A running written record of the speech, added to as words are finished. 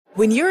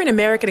When you're an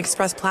American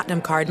Express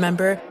Platinum card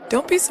member,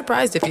 don't be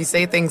surprised if you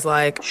say things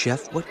like,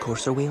 "Chef, what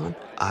course are we on?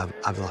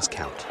 I've lost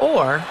count."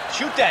 Or,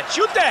 Shoot that!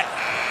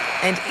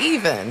 And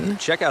even,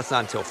 Checkout's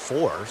not until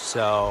 4,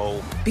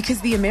 so...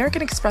 Because the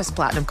American Express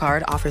Platinum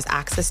Card offers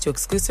access to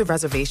exclusive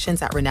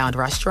reservations at renowned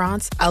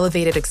restaurants,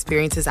 elevated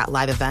experiences at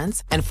live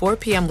events, and 4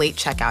 p.m. late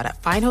checkout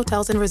at fine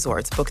hotels and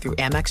resorts booked through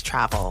Amex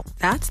Travel.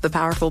 That's the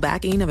powerful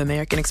backing of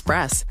American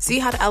Express. See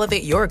how to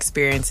elevate your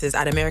experiences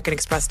at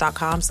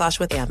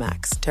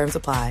americanexpress.com/withAmex. Terms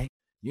apply.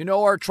 You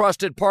know our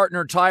trusted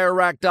partner,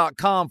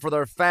 TireRack.com, for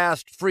their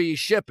fast, free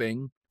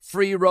shipping,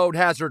 free road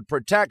hazard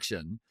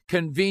protection,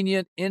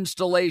 convenient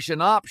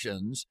installation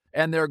options,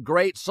 and their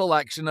great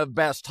selection of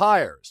best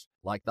tires,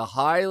 like the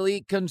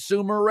highly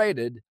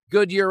consumer-rated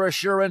Goodyear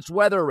Assurance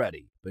Weather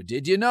Ready. But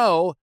did you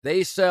know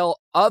they sell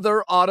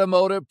other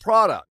automotive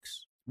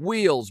products?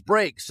 Wheels,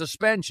 brakes,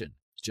 suspension,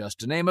 just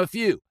to name a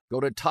few. Go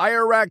to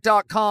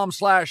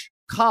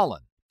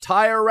TireRack.com/Colin.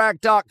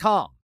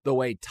 TireRack.com, the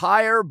way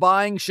tire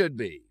buying should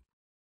be.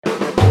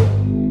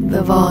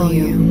 The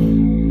volume.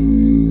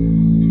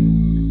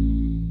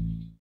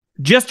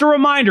 Just a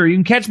reminder, you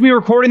can catch me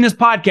recording this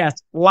podcast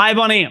live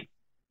on AMP.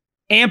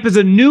 AMP is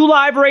a new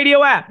live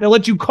radio app that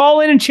lets you call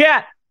in and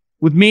chat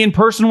with me in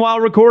person while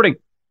recording.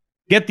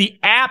 Get the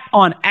app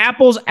on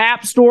Apple's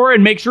App Store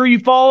and make sure you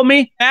follow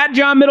me at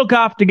John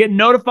Middlecoff to get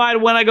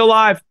notified when I go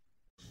live.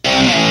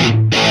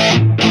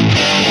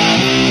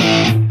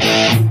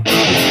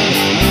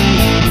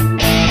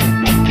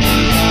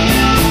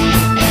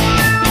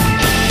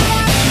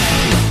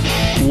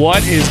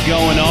 What is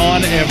going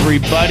on,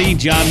 everybody?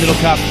 John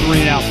Middlecoff, 3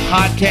 and Out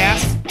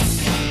podcast.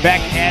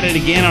 Back at it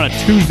again on a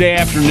Tuesday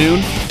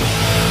afternoon.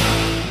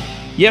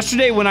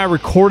 Yesterday when I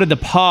recorded the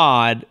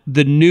pod,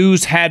 the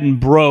news hadn't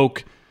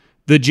broke.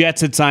 The Jets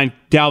had signed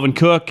Dalvin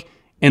Cook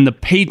and the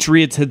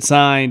Patriots had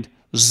signed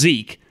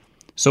Zeke.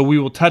 So we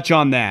will touch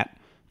on that.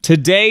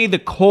 Today, the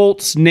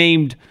Colts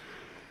named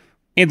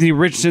Anthony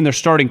Richardson their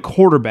starting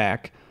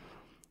quarterback.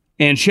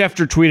 And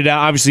Schefter tweeted out,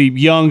 obviously,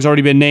 Young's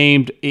already been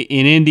named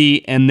in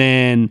Indy, and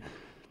then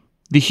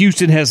the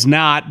Houston has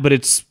not, but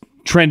it's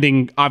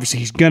trending. Obviously,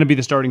 he's going to be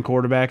the starting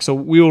quarterback. So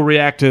we will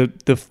react to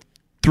the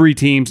 3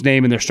 teams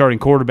naming their starting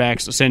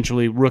quarterbacks,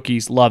 essentially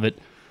rookies. Love it.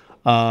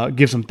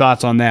 Give some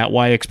thoughts on that,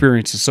 why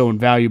experience is so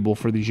invaluable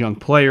for these young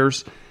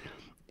players.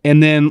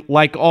 And then,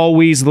 like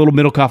always, a little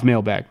Middlecoff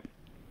mailbag.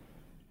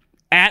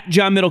 At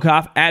John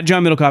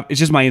Middlecoff, it's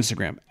just my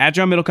Instagram. At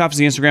John Middlecoff is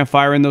the Instagram.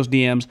 Fire in those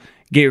DMs.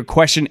 Get your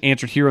question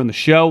answered here on the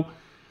show.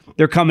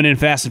 They're coming in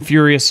fast and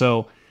furious,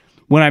 so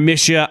when I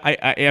miss you,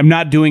 I am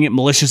not doing it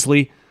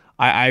maliciously.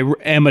 I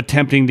am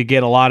attempting to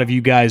get a lot of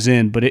you guys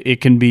in, but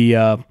it can be,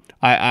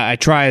 I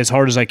try as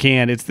hard as I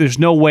can. There's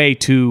no way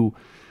to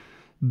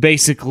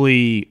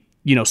basically,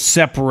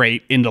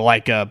 separate into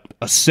like a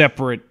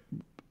separate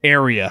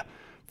area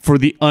for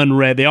the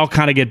unread. They all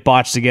kind of get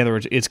botched together.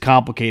 It's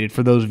complicated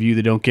for those of you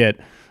that don't get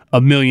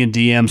a million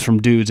DMs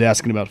from dudes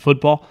asking about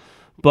football.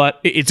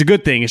 But it's a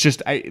good thing. It's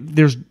just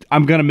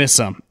I'm gonna miss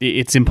some.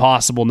 It's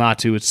impossible not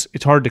to.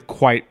 It's hard to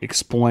quite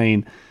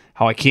explain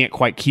how I can't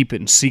quite keep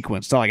it in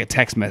sequence. It's not like a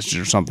text message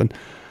or something.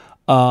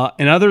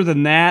 And other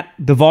than that,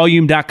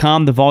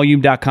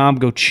 thevolume.com.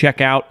 Go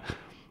check out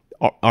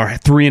our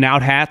 3 and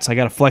Out hats. I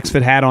got a Flex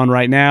Fit hat on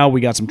right now.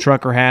 We got some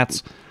trucker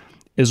hats,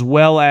 as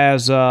well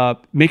as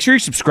make sure you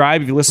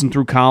subscribe if you listen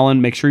through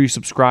Colin. Make sure you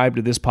subscribe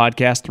to this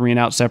podcast, 3 and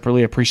Out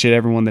separately. I appreciate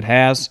everyone that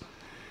has.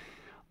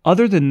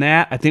 Other than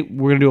that, I think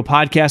we're going to do a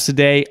podcast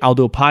today. I'll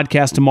do a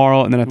podcast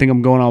tomorrow, and then I think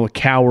I'm going on with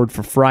Coward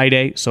for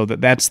Friday. So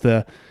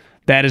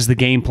that is the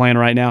game plan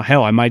right now.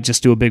 Hell, I might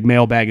just do a big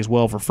mailbag as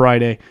well for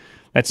Friday.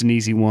 That's an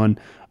easy one.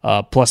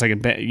 Plus, I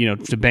can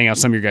to bang out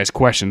some of your guys'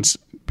 questions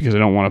because I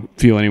don't want to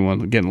feel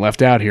anyone getting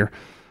left out here.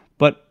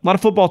 But a lot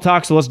of football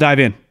talk, so let's dive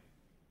in.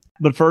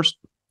 But first,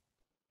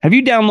 have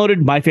you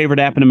downloaded my favorite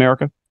app in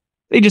America?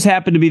 They just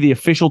happen to be the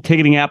official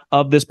ticketing app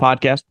of this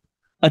podcast.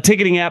 A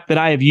ticketing app that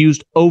I have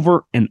used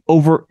over and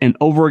over and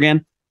over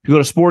again to go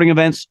to sporting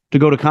events, to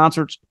go to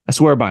concerts. I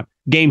swear by them.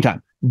 Game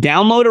Time.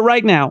 Download it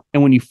right now,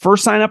 and when you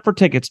first sign up for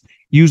tickets,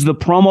 use the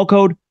promo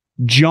code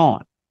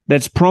JOHN.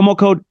 That's promo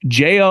code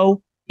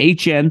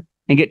JOHN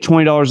and get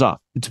 $20 off.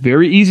 It's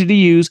very easy to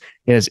use.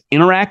 It has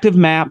interactive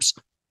maps,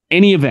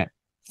 any event.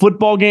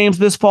 Football games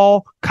this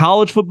fall,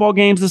 college football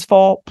games this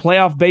fall,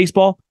 playoff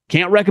baseball.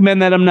 Can't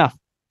recommend that enough.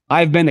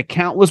 I've been to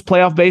countless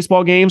playoff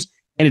baseball games,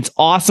 and it's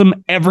awesome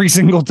every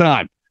single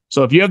time.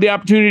 So if you have the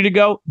opportunity to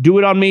go, do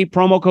it on me.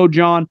 Promo code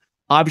John.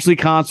 Obviously,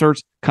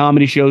 concerts,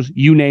 comedy shows,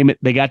 you name it.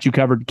 They got you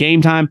covered. Game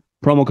Time.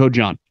 Promo code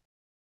John.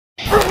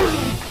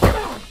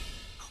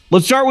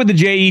 Let's start with the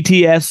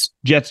Jets.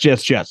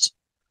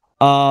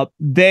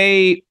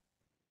 They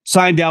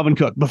signed Dalvin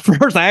Cook. But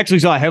first, I actually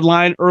saw a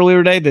headline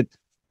earlier today that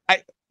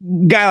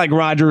guy like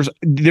Rodgers,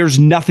 there's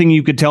nothing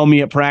you could tell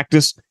me at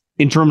practice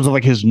in terms of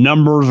like his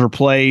numbers or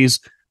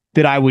plays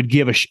that I would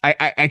give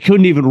I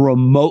couldn't even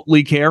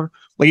remotely care.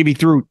 Like if he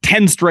threw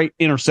 10 straight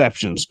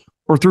interceptions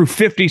or threw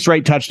 50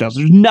 straight touchdowns,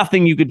 there's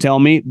nothing you could tell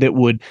me that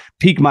would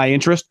pique my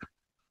interest.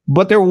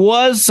 But there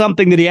was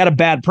something that he had a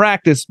bad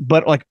practice,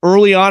 but like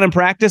early on in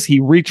practice, he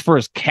reached for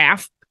his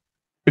calf.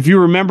 If you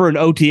remember in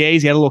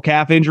OTAs, he had a little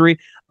calf injury.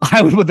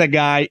 I would put that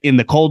guy in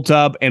the cold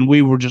tub, and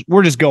we're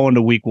just going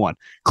to week one.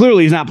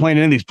 Clearly, he's not playing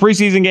in any of these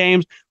preseason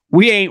games.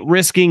 We ain't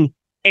risking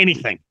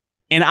anything.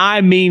 And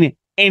I mean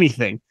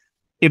anything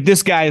if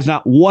this guy is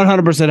not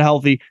 100%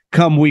 healthy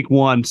come week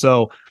one.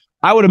 So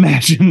I would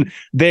imagine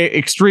the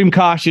extreme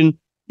caution,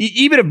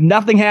 even if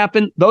nothing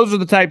happened, those are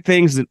the type of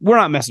things that we're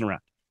not messing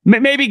around.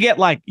 Maybe get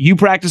like you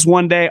practice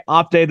one day,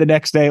 off day the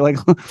next day. Like,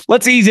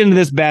 let's ease into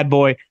this bad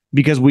boy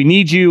because we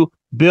need you.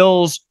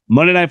 Bills,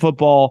 Monday Night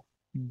Football,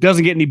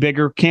 doesn't get any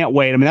bigger. Can't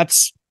wait. I mean,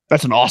 that's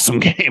an awesome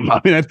game. I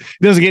mean, that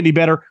doesn't get any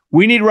better.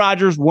 We need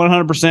Rodgers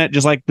 100%,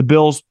 just like the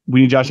Bills.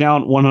 We need Josh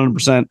Allen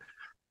 100%.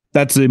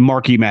 That's a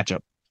marquee matchup.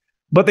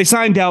 But they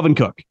signed Dalvin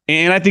Cook,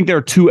 and I think there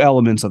are two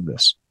elements of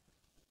this.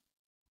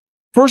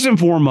 First and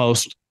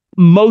foremost,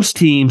 most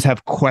teams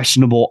have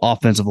questionable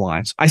offensive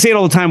lines. I say it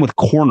all the time with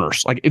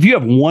corners. Like, if you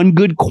have one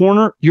good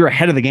corner, you're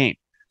ahead of the game.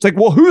 It's like,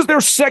 well, who's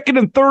their second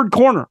and third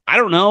corner? I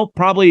don't know.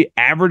 Probably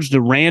average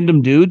to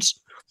random dudes.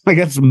 Like,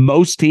 that's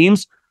most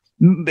teams.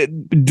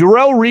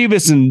 Darrelle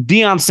Revis and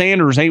Deion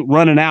Sanders ain't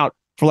running out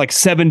for like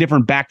 7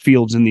 different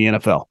backfields in the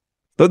NFL.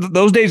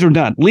 Those days are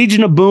done.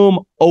 Legion of Boom,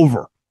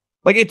 over.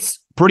 Like, it's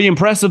pretty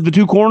impressive, the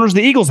 2 corners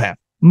the Eagles have.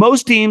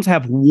 Most teams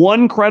have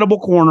one credible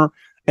corner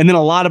and then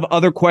a lot of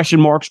other question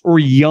marks or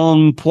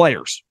young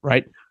players,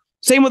 right?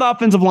 Same with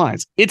offensive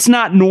lines. It's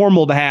not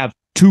normal to have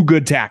 2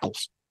 good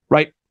tackles,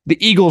 right?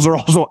 The Eagles are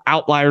also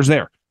outliers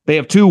there. They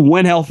have 2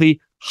 when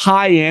healthy,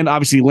 high end.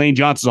 Obviously, Lane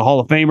Johnson's a Hall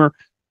of Famer,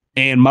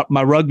 and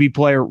my rugby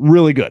player,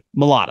 really good,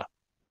 Mulata,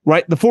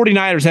 right? The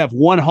 49ers have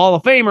 1 Hall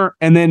of Famer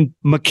and then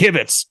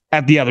McKivitz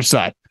at the other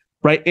side,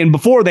 right? And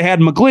before they had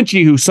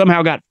McGlinchey, who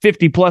somehow got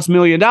 $50+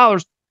 million,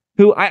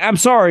 who I'm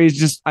sorry, is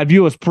just, I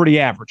view as pretty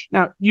average.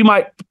 Now, you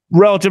might,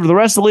 relative to the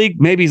rest of the league,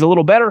 maybe he's a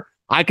little better.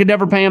 I could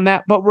never pay him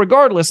that. But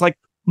regardless, like,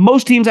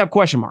 most teams have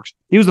question marks.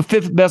 He was the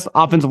 5th best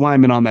offensive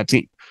lineman on that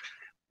team.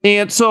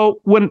 And so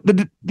when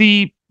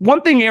the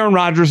one thing Aaron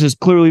Rodgers has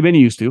clearly been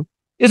used to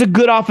is a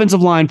good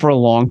offensive line for a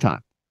long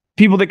time.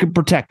 People that can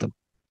protect him.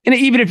 And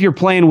even if you're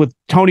playing with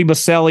Tony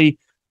Baselli,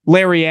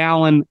 Larry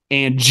Allen,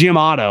 and Jim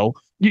Otto,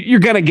 you're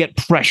going to get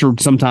pressured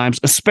sometimes,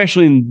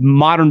 especially in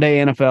modern day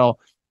NFL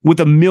with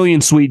a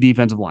million sweet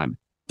defensive linemen.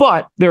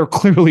 But there are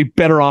clearly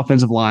better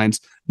offensive lines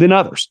than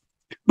others.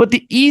 But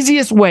the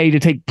easiest way to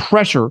take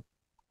pressure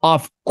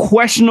off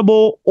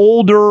questionable,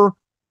 older,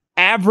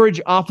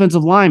 average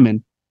offensive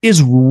linemen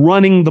is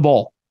running the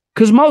ball.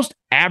 Because most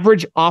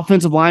average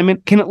offensive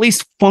linemen can at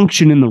least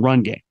function in the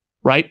run game,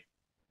 right?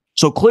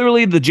 So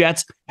clearly the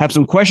Jets have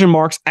some question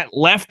marks at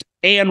left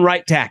and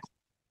right tackle.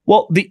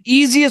 Well, the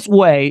easiest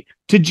way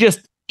to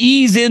just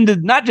ease into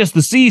not just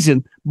the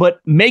season, but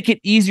make it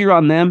easier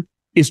on them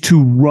is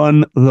to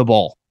run the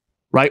ball,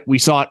 right? We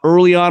saw it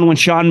early on when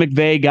Sean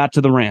McVay got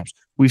to the Rams.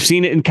 We've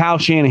seen it in Kyle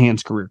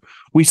Shanahan's career.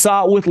 We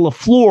saw it with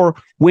LaFleur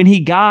when he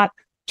got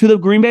to the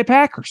Green Bay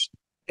Packers.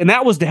 And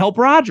that was to help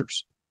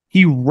Rodgers.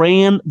 He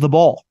ran the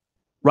ball,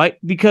 right?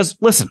 Because,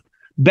 listen,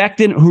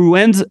 Becton, who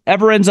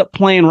ever ends up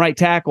playing right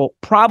tackle,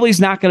 probably is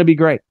not going to be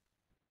great.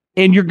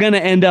 And you're going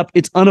to end up,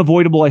 it's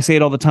unavoidable, I say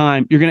it all the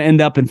time, you're going to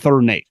end up in 3rd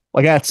and 8.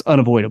 Like, that's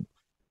unavoidable.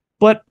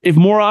 But if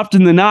more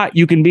often than not,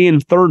 you can be in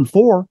 3rd and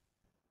 4,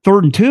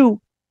 3rd and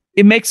 2,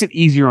 it makes it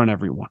easier on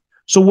everyone.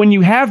 So when you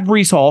have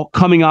Breece Hall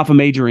coming off a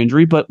major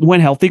injury, but when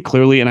healthy,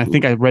 clearly, and I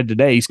think I read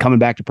today, he's coming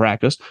back to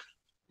practice,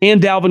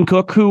 and Dalvin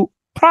Cook, who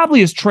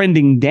probably is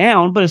trending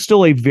down, but is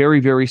still a very,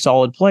 very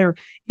solid player,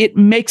 it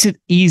makes it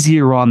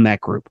easier on that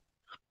group,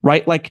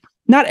 right? Like,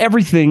 not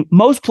everything,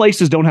 most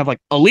places don't have like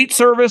elite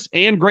service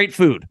and great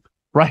food,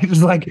 right?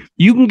 It's like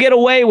you can get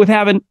away with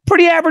having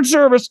pretty average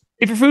service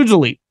if your food's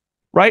elite,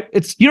 right?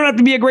 You don't have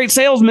to be a great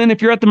salesman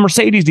if you're at the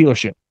Mercedes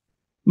dealership.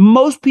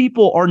 Most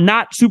people are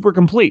not super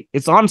complete.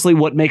 It's honestly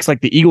what makes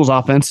like the Eagles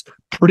offense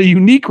pretty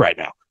unique right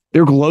now.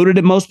 They're loaded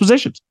at most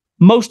positions.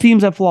 Most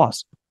teams have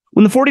flaws.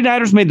 When the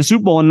 49ers made the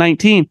Super Bowl in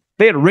 19,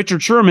 they had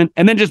Richard Sherman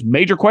and then just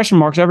major question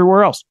marks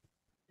everywhere else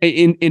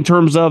in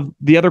terms of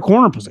the other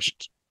corner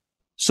positions.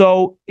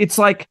 So it's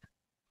like,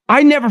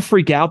 I never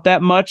freak out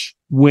that much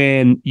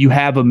when you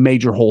have a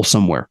major hole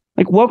somewhere.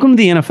 Like, welcome to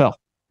the NFL.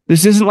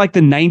 This isn't like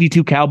the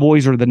 92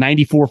 Cowboys or the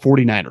 94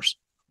 49ers.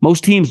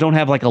 Most teams don't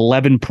have like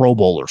 11 Pro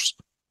Bowlers.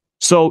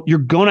 So you're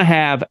going to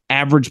have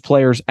average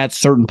players at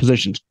certain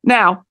positions.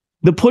 Now,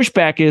 the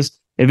pushback is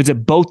if it's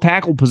at both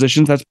tackle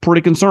positions, that's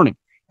pretty concerning.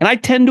 And I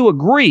tend to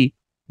agree,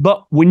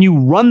 but when you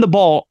run the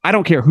ball, I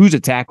don't care who's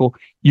at tackle,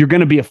 you're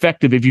going to be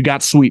effective if you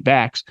got sweet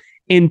backs.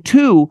 And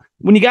 2,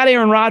 when you got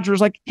Aaron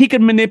Rodgers, like, he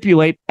could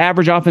manipulate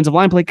average offensive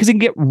line play because he can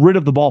get rid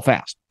of the ball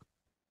fast.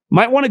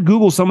 Might want to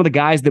Google some of the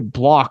guys that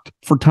blocked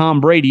for Tom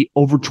Brady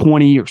over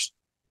 20 years.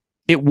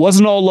 It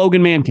wasn't all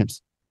Logan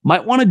Mankins.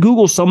 Might want to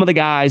Google some of the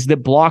guys that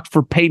blocked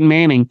for Peyton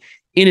Manning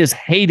in his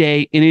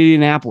heyday in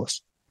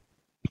Indianapolis.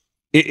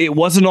 It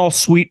wasn't all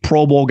sweet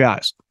Pro Bowl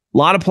guys. A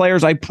lot of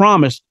players, I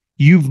promise,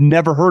 you've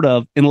never heard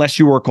of unless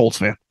you were a Colts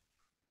fan.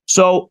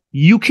 So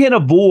you can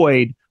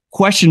avoid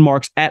question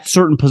marks at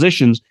certain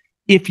positions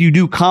if you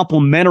do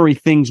complementary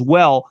things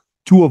well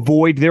to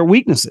avoid their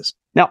weaknesses.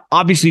 Now,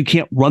 obviously, you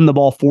can't run the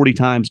ball 40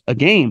 times a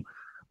game,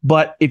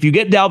 but if you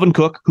get Dalvin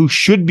Cook, who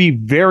should be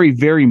very,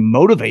 very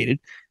motivated,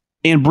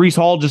 and Breece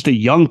Hall, just a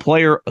young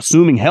player,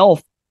 assuming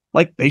health,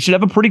 like they should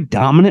have a pretty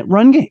dominant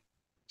run game.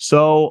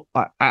 So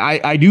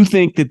I do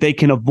think that they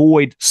can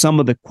avoid some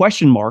of the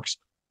question marks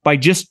by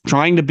just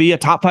trying to be a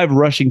top 5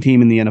 rushing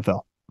team in the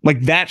NFL.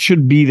 Like that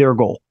should be their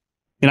goal.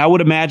 And I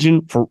would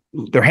imagine for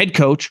their head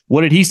coach,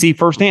 what did he see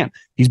firsthand?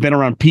 He's been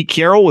around Pete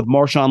Carroll with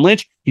Marshawn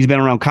Lynch. He's been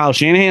around Kyle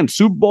Shanahan,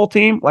 Super Bowl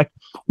team. Like,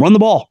 run the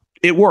ball.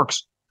 It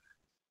works.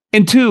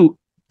 And 2,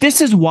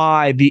 this is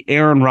why the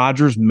Aaron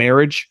Rodgers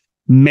marriage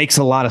makes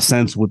a lot of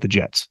sense with the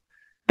Jets.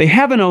 They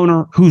have an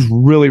owner who's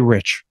really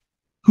rich,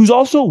 who's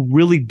also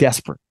really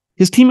desperate.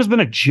 His team has been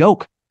a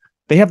joke.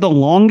 They have the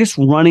longest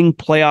running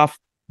playoff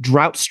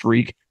drought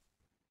streak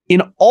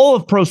in all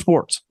of pro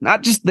sports,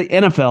 not just the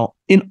NFL,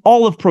 in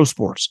all of pro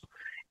sports.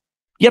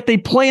 Yet they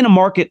play in a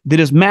market that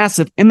is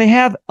massive and they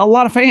have a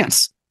lot of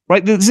fans,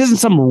 right? This isn't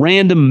some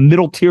random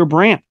middle tier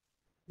brand.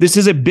 This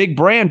is a big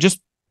brand just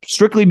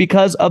strictly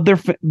because of their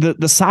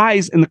the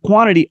size and the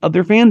quantity of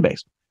their fan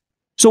base.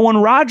 So when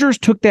Rodgers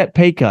took that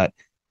pay cut,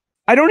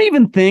 I don't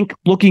even think,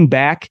 looking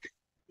back,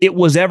 it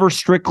was ever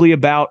strictly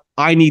about,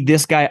 I need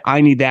this guy,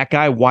 I need that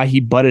guy, why he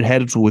butted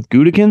heads with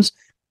Gutekunst.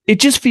 It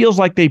just feels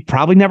like they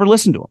probably never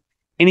listened to him.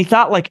 And he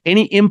thought like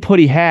any input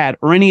he had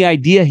or any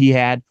idea he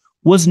had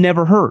was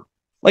never heard.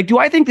 Like, do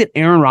I think that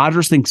Aaron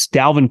Rodgers thinks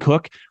Dalvin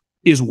Cook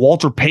is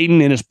Walter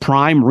Payton in his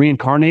prime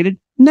reincarnated?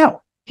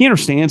 No. He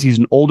understands he's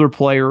an older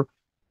player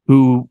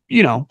who,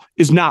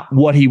 is not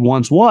what he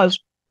once was.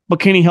 But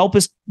can he help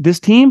this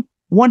team?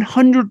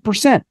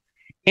 100%.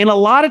 And a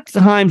lot of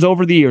times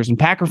over the years, and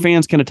Packer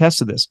fans can attest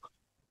to this,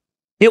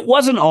 it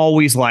wasn't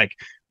always like,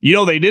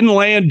 they didn't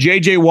land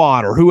J.J.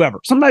 Watt or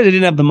whoever. Sometimes they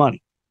didn't have the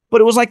money.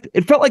 But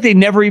it felt like they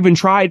never even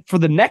tried for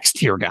the next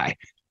tier guy.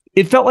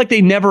 It felt like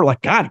they never,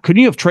 God,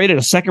 couldn't you have traded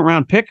a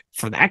second-round pick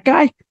for that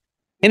guy?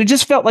 And it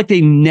just felt like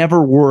they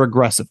never were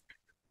aggressive.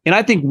 And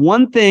I think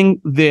one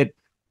thing that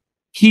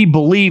he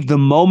believed the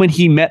moment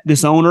he met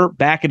this owner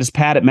back at his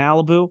pad at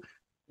Malibu,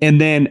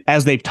 and then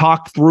as they've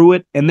talked through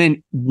it, and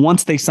then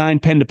once they sign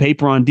pen to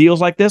paper on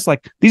deals like this,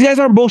 these guys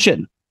aren't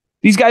bullshitting.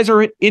 These guys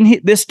are in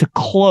this to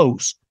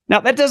close. Now,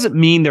 that doesn't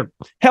mean they're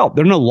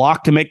no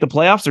lock to make the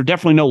playoffs. They're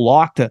definitely no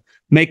lock to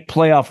make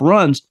playoff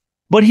runs.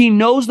 But he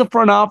knows the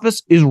front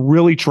office is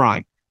really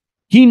trying.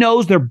 He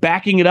knows they're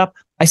backing it up.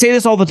 I say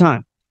this all the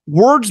time.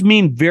 Words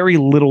mean very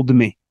little to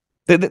me.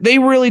 They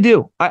really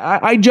do.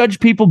 I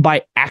judge people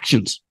by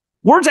actions.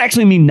 Words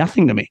actually mean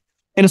nothing to me.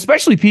 And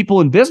especially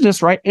people in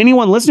business, right?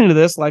 Anyone listening to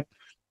this,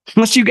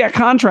 unless you got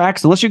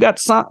contracts, unless you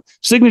got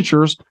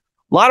signatures,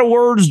 a lot of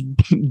words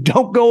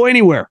don't go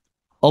anywhere.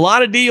 A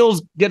lot of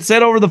deals get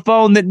said over the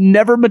phone that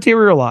never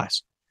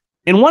materialize.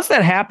 And once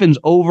that happens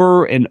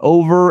over and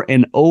over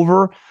and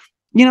over,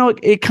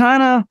 it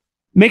kind of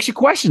makes you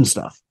question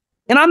stuff.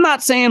 And I'm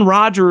not saying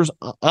Rodgers,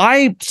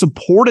 I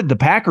supported the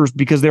Packers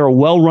because they're a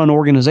well-run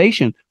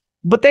organization,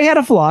 but they had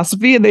a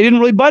philosophy and they didn't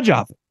really budge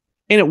off it.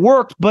 And it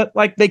worked, but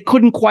they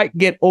couldn't quite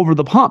get over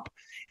the hump.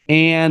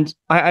 And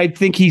I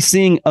think he's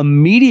seeing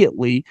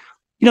immediately,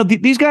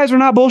 these guys are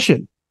not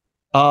bullshit.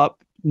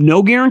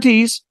 No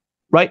guarantees,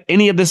 right?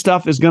 Any of this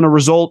stuff is going to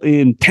result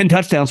in 10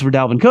 touchdowns for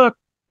Dalvin Cook.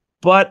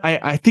 But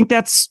I think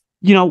that's,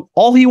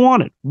 all he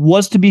wanted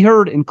was to be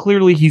heard. And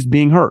clearly he's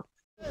being heard.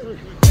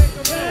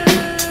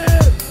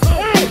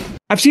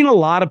 I've seen a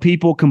lot of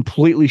people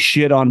completely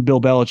shit on Bill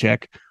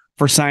Belichick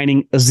for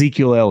signing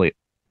Ezekiel Elliott.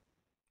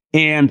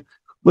 And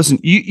listen,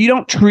 you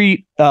don't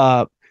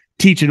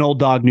teach an old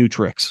dog new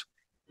tricks.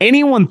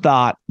 Anyone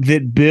thought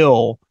that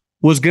Bill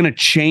was going to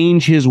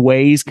change his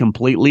ways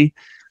completely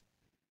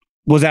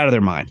was out of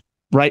their mind,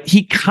 right?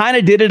 He kind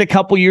of did it a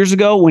couple years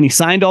ago when he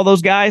signed all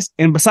those guys.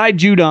 And beside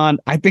Judon,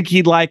 I think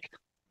he'd like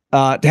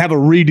to have a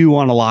redo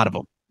on a lot of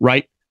them,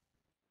 right?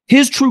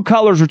 His true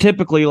colors are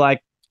typically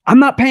I'm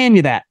not paying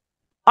you that.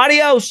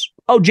 Adios.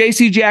 Oh,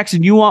 J.C.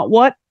 Jackson, you want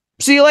what?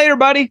 See you later,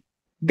 buddy.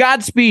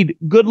 Godspeed.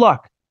 Good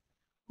luck.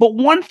 But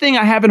one thing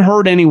I haven't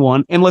heard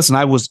anyone, and listen,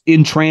 I was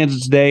in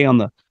transit today on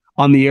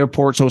the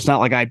airport, so it's not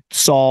like I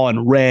saw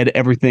and read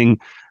everything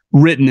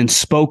written and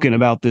spoken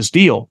about this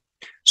deal.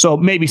 So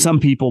maybe some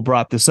people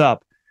brought this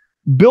up.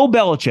 Bill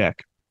Belichick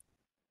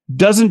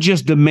doesn't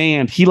just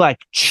demand, he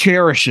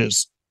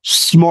cherishes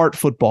smart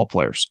football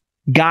players,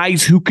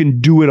 guys who can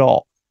do it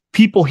all,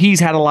 people he's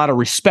had a lot of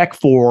respect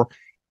for,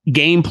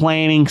 game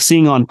planning,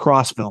 seeing on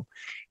cross film.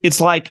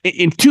 It's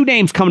in 2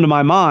 names come to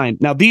my mind.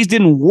 Now, these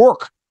didn't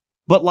work,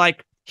 but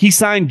he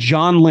signed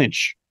John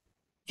Lynch.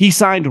 He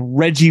signed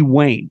Reggie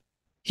Wayne.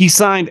 He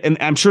signed, and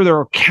I'm sure there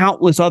are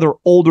countless other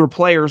older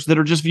players that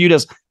are just viewed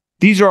as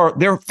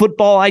their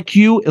football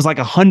IQ is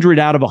 100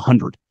 out of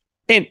 100.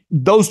 And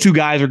those 2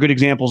 guys are good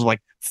examples of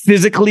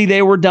physically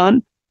they were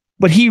done,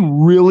 but he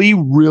really,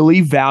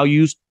 really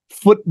values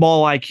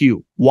football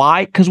IQ.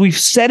 Why? Because we've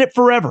said it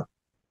forever.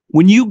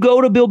 When you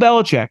go to Bill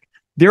Belichick,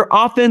 their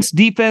offense,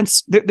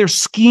 defense, their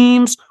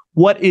schemes,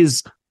 what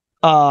is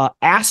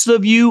asked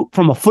of you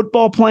from a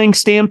football playing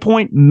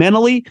standpoint,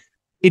 mentally,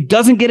 it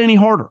doesn't get any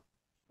harder.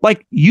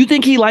 Like, you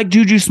think he liked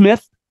Juju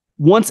Smith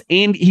once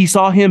he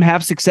saw him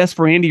have success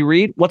for Andy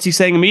Reid? What's he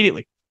saying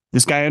immediately?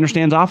 This guy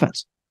understands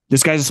offense.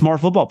 This guy's a smart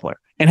football player.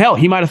 And hell,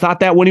 he might have thought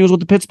that when he was with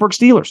the Pittsburgh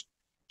Steelers.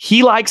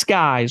 He likes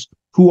guys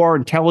who are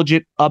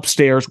intelligent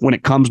upstairs when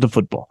it comes to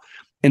football.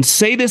 And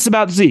say this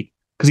about Zeke,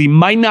 because he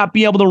might not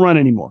be able to run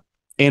anymore.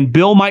 And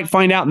Bill might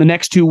find out in the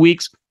next 2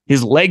 weeks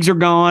his legs are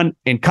gone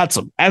and cuts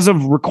him. As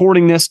of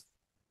recording this,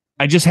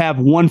 I just have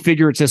one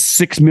figure. It says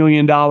 $6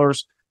 million.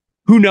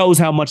 Who knows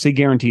how much they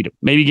guaranteed him?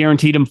 Maybe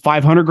guaranteed him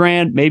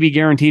 $500,000. Maybe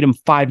guaranteed him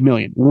 $5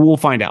 million. We'll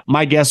find out.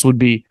 My guess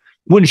wouldn't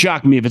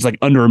shock me if it's like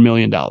under $1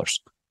 million,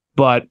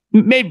 but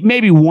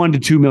maybe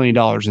 $1 to $2 million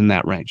in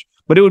that range.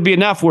 But it would be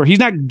enough where he's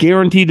not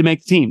guaranteed to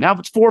make the team. Now, if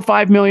it's $4 or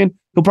 $5 million,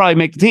 he'll probably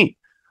make the team.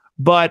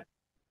 But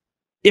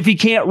if he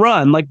can't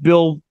run, like,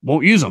 Bill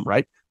won't use him,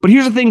 right? But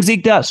here's the thing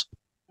Zeke does.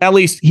 At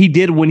least he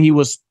did when he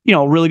was,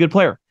 a really good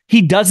player.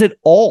 He does it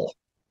all.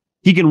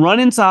 He can run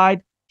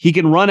inside. He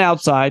can run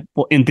outside.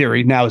 Well, in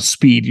theory, now his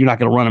speed, you're not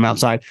going to run him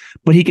outside.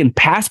 But he can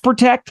pass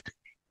protect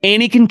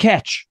and he can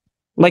catch.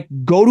 Like,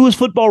 go to his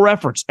Football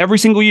Reference every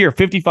single year,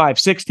 55,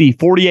 60,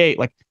 48.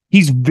 Like,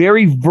 he's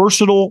very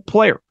versatile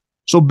player.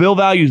 So Bill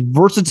values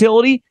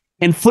versatility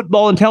and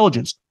football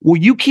intelligence. Well,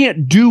 you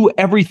can't do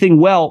everything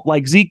well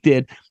like Zeke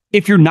did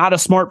if you're not a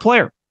smart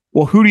player.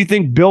 Well, who do you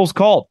think Bill's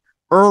called?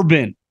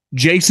 Urban,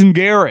 Jason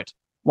Garrett,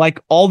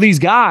 like all these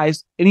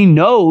guys. And he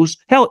knows,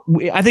 hell,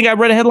 I think I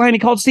read a headline he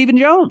called Stephen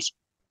Jones.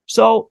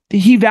 So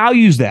he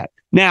values that.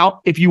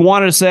 Now, if you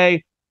wanted to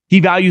say he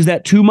values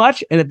that too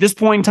much, and at this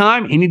point in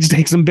time, he needs to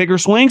take some bigger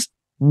swings,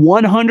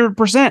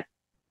 100%.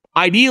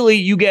 Ideally,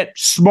 you get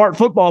smart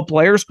football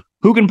players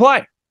who can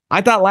play.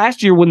 I thought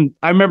last year when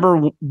I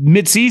remember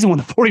midseason when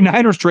the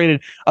 49ers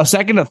traded a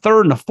second, a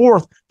third, and a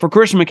fourth for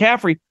Christian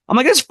McCaffrey, I'm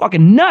like, this is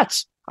fucking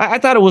nuts. I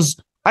thought it was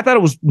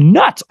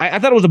nuts. I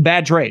thought it was a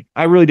bad trade.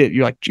 I really did.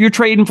 You're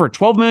trading for a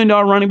 $12 million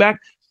running back.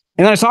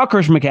 And then I saw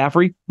Christian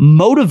McCaffrey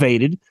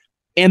motivated,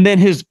 and then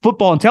his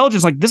football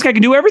intelligence, like, this guy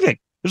can do everything.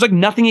 There's like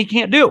nothing he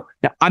can't do.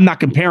 Now, I'm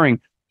not comparing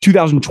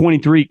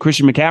 2023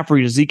 Christian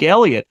McCaffrey to Zeke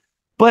Elliott,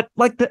 but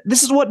like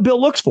this is what Bill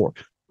looks for.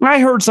 I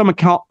heard some of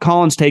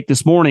Colin's take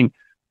this morning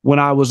when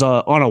I was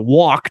on a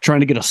walk trying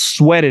to get a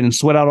sweat in and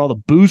sweat out all the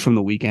booze from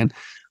the weekend,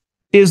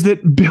 is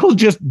that Bill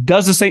just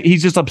does the same.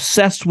 He's just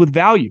obsessed with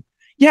value.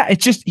 Yeah,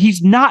 it's just,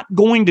 he's not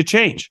going to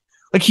change.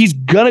 Like,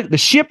 the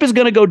ship is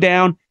going to go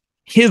down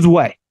his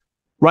way,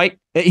 right?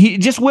 He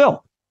just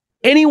will.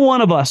 Any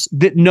one of us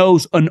that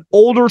knows an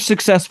older,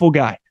 successful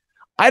guy,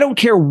 I don't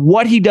care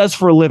what he does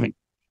for a living,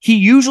 he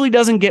usually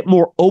doesn't get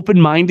more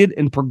open-minded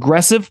and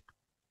progressive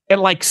at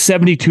like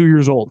 72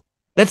 years old.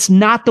 That's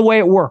not the way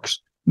it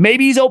works.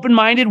 Maybe he's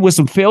open-minded with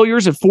some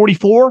failures at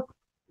 44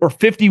 or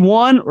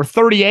 51 or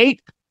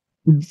 38.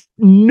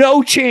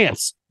 No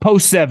chance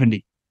post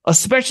 70,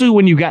 especially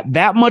when you got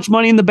that much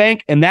money in the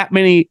bank and that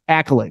many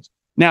accolades.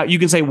 Now, you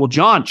can say, well,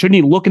 John, shouldn't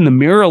he look in the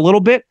mirror a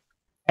little bit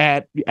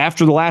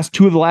after the last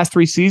 2 of the last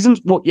 3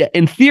 seasons? Well, yeah,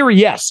 in theory,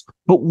 yes.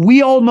 But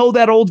we all know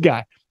that old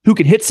guy who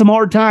could hit some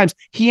hard times.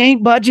 He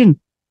ain't budging.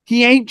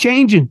 He ain't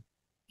changing.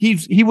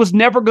 He was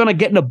never going to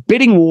get in a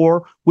bidding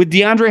war with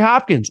DeAndre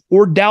Hopkins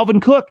or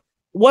Dalvin Cook.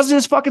 It wasn't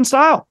his fucking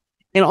style.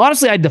 And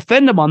honestly, I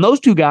defend him on those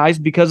two guys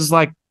because it's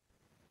like,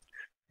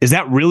 is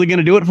that really going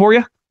to do it for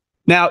you?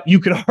 Now, you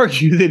could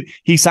argue that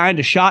he signed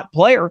a shot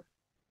player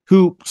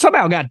who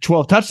somehow got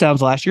 12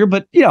 touchdowns last year,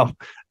 but,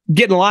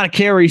 getting a lot of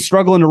carries,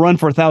 struggling to run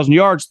for 1,000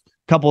 yards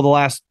a couple of the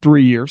last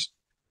 3 years.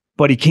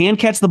 But he can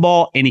catch the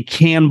ball and he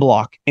can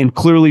block. And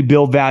clearly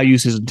Bill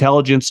values his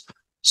intelligence.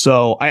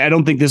 So I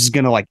don't think this is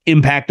going to like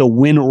impact a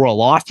win or a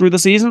loss through the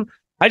season.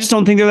 I just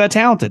don't think they're that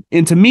talented.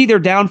 And to me, their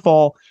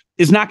downfall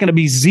is not going to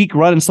be Zeke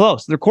running slow.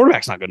 So their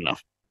quarterback's not good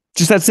enough.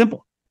 Just that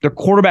simple. Their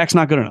quarterback's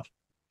not good enough.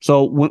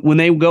 So when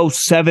they go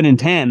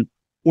 7-10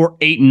 or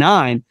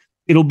 8-9,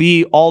 it'll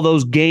be all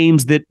those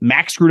games that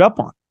Max screwed up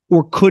on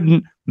or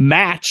couldn't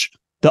match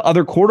the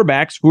other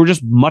quarterbacks who are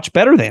just much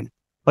better than.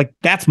 Like,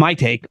 that's my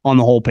take on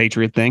the whole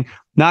Patriot thing.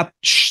 Not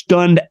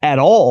stunned at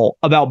all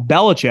about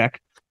Belichick,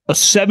 a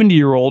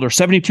 70-year-old or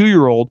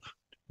 72-year-old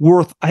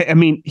worth, I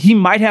mean, he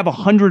might have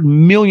 $100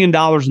 million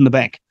in the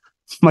bank.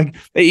 Like,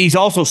 he's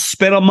also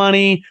spent on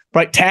money,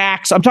 right?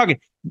 Tax. I'm talking,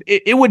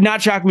 it would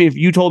not shock me if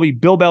you told me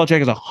Bill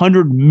Belichick has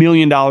 $100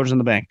 million in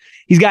the bank.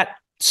 He's got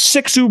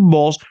 6 Super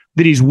Bowls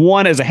that he's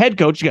won as a head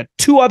coach. He's got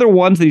 2 other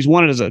ones that he's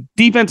won as a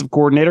defensive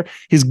coordinator.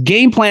 His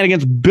game plan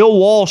against Bill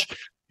Walsh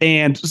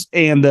and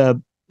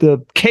the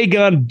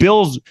K-Gun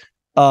Bills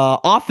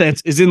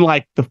offense is in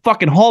like the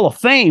fucking Hall of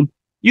Fame.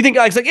 You think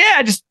like,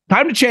 yeah, just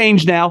time to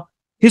change now.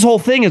 His whole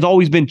thing has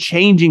always been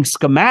changing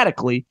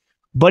schematically,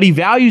 but he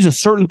values a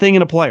certain thing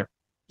in a player.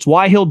 It's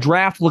why he'll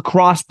draft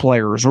lacrosse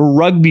players or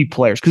rugby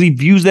players, because he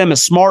views them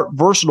as smart,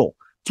 versatile.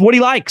 It's what he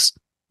likes.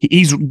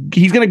 He's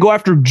going to go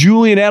after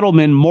Julian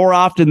Edelman more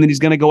often than he's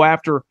going to go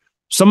after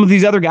some of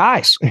these other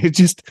guys. That's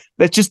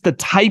just the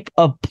type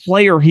of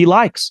player he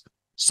likes.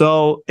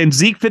 So, and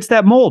Zeke fits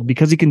that mold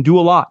because he can do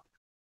a lot.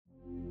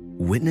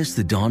 Witness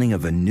the dawning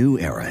of a new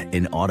era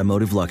in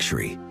automotive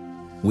luxury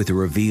with a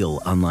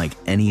reveal unlike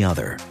any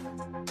other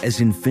as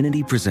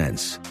Infiniti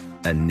presents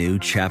a new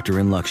chapter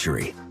in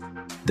luxury,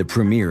 the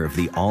premiere of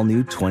the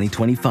all-new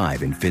 2025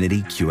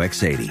 Infiniti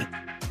QX80.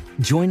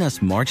 Join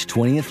us March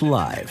 20th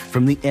live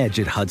from the Edge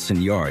at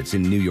Hudson Yards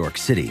in New York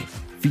City,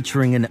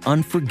 featuring an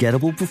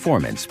unforgettable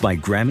performance by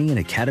Grammy and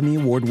Academy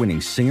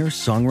Award-winning singer,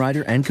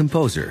 songwriter, and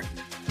composer,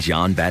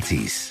 Jon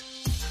Batiste.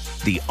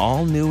 The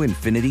all-new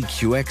Infiniti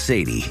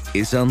QX80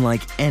 is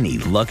unlike any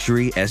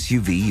luxury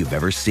SUV you've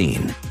ever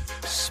seen.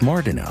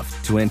 Smart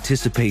enough to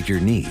anticipate your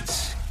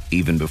needs,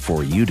 even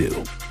before you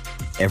do.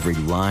 Every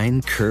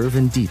line, curve,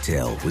 and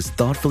detail was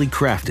thoughtfully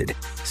crafted,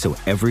 so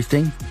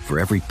everything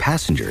for every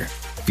passenger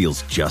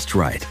feels just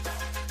right.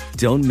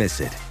 Don't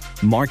miss it.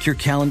 Mark your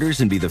calendars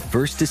and be the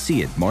first to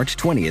see it March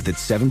 20th at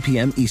 7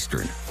 p.m.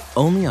 Eastern,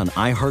 only on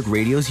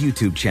iHeartRadio's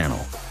YouTube channel.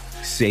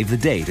 Save the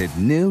date at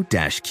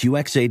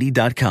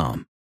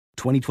new-QX80.com.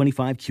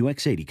 2025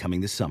 QX80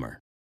 coming this summer.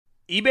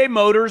 eBay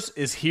Motors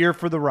is here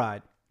for the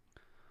ride.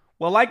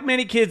 Well, like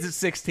many kids at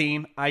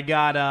 16, I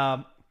got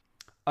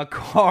a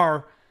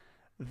car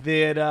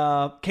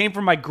that came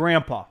from my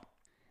grandpa.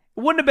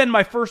 It wouldn't have been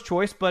my first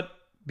choice, but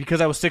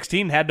because I was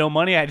 16 and had no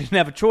money, I didn't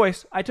have a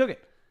choice, I took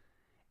it.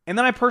 And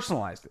then I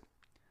personalized it.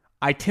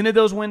 I tinted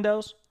those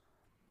windows.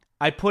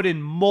 I put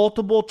in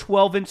multiple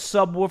 12-inch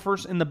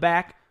subwoofers in the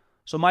back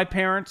so my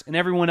parents and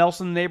everyone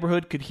else in the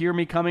neighborhood could hear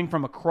me coming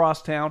from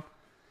across town.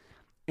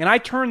 And I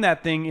turned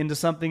that thing into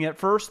something at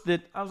first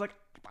that I was like,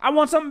 I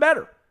want something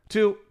better.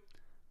 To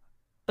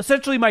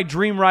essentially my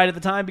dream ride at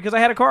the time because I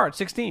had a car at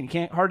 16.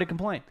 Hard to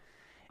complain.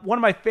 One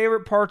of my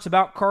favorite parts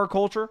about car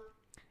culture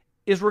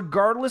is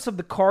regardless of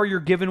the car you're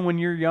given when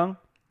you're young,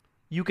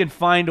 you can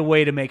find a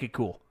way to make it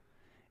cool.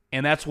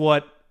 And that's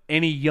what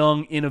any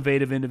young,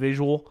 innovative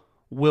individual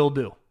will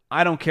do.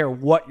 I don't care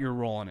what you're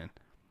rolling in.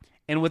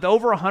 And with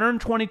over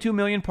 122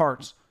 million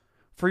parts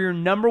for your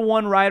number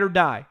one ride or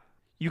die,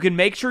 you can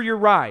make sure your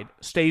ride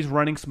stays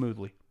running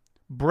smoothly.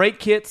 Brake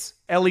kits,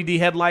 LED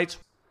headlights,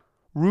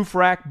 roof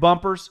rack,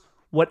 bumpers,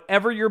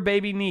 whatever your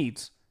baby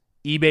needs,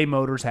 eBay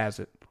Motors has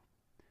it.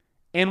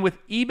 And with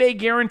eBay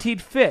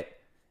Guaranteed Fit,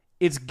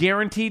 it's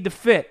guaranteed to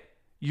fit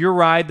your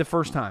ride the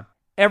first time,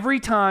 every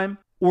time,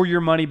 or your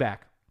money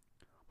back.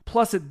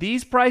 Plus, at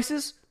these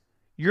prices,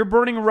 you're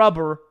burning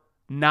rubber,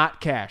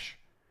 not cash.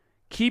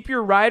 Keep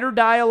your ride or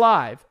die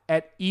alive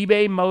at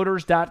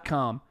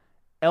ebaymotors.com.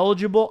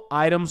 Eligible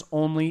items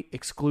only.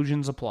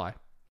 Exclusions apply.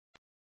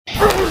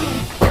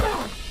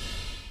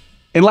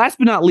 And last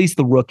but not least,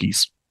 the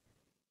rookies.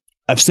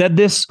 I've said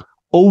this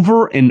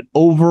over and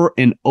over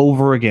and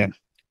over again.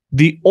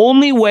 The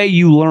only way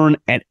you learn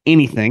at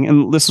anything,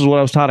 and this is what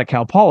I was taught at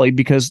Cal Poly,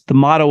 because the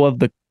motto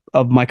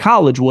of my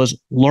college was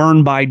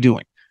learn by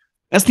doing.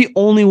 That's the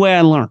only way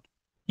I learn.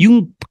 You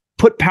can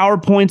put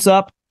PowerPoints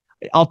up.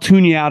 I'll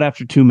tune you out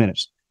after 2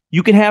 minutes.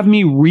 You can have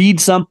me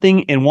read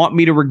something and want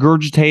me to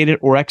regurgitate it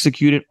or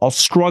execute it. I'll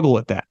struggle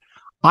at that.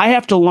 I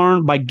have to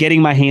learn by getting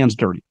my hands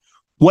dirty.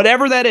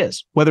 Whatever that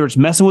is, whether it's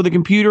messing with a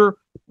computer,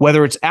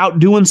 whether it's out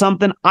doing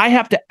something, I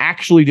have to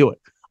actually do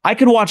it. I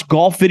could watch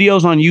golf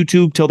videos on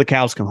YouTube till the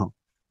cows come home.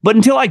 But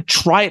until I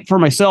try it for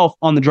myself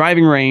on the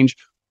driving range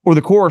or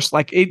the course,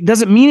 like, it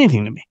doesn't mean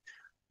anything to me.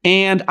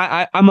 And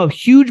I'm a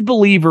huge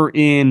believer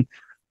in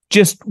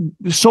just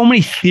so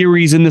many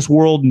theories in this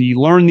world, and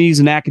you learn these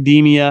in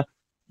academia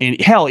and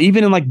hell,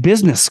 even in like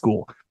business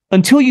school.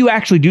 Until you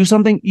actually do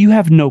something, you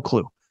have no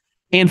clue.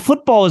 And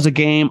football is a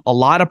game, a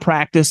lot of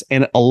practice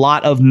and a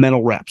lot of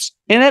mental reps.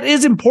 And that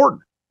is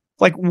important.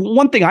 Like,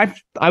 one thing I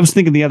was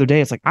thinking the other day,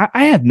 it's like,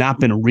 I have not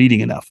been reading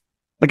enough.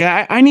 Like,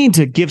 I need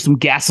to give some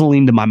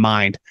gasoline to my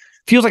mind.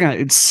 Feels like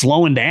it's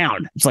slowing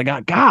down. It's like,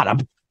 oh, God, I'm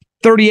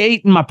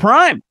 38 in my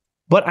prime,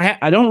 but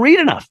I don't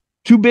read enough.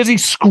 Too busy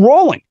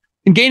scrolling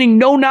and gaining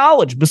no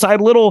knowledge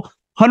beside little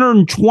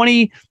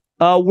 120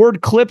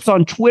 word clips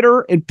on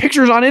Twitter and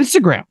pictures on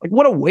Instagram. Like,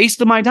 what a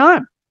waste of my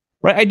time,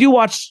 right? I do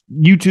watch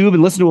YouTube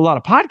and listen to a lot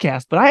of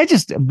podcasts, but I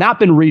just have not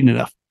been reading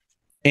enough.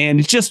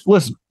 And it's just,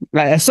 listen,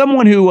 as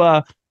someone who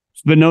has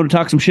been known to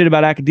talk some shit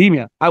about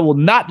academia, I will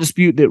not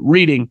dispute that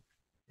reading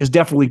is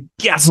definitely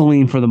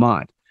gasoline for the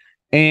mind.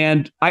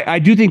 And I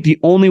do think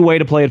the only way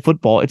to play at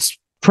football, it's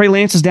Trey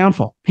Lance's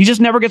downfall. He just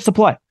never gets to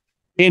play.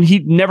 And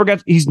he's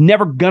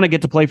never going to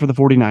get to play for the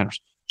 49ers.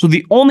 So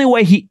the only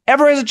way he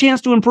ever has a chance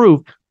to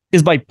improve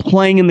is by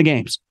playing in the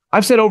games.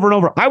 I've said over and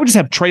over, I would just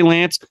have Trey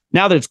Lance,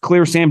 now that it's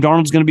clear Sam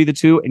Darnold's going to be the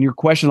 2, and your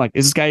question, like,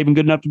 is this guy even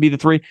good enough to be the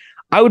 3?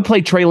 I would play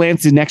Trey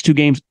Lance the next 2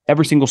 games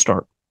every single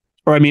start.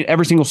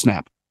 Every single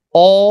snap.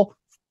 All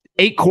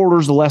 8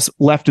 quarters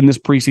left in this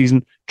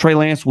preseason, Trey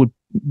Lance would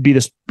be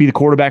the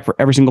quarterback for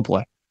every single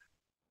play.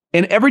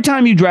 And every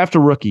time you draft a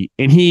rookie,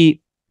 and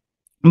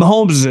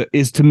Mahomes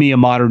is to me a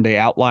modern day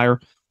outlier.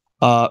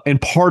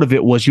 And part of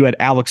it was you had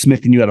Alex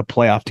Smith and you had a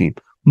playoff team.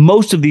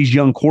 Most of these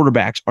young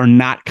quarterbacks are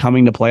not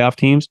coming to playoff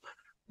teams.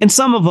 And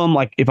some of them,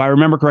 like if I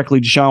remember correctly,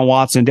 Deshaun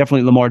Watson,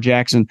 definitely Lamar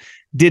Jackson,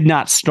 did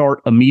not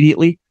start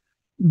immediately.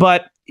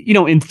 But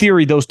in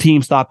theory, those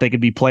teams thought they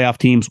could be playoff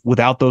teams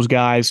without those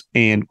guys.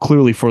 And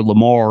clearly for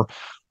Lamar,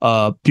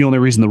 the only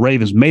reason the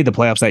Ravens made the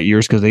playoffs that year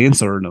is because they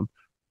inserted them.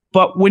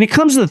 But when it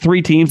comes to the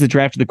three teams that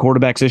drafted the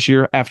quarterbacks this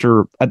year,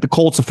 after at the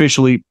Colts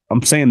officially,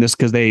 I'm saying this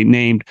because they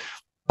named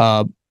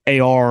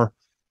AR,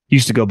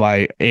 used to go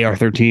by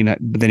AR-13,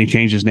 but then he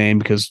changed his name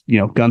because,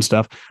 gun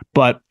stuff.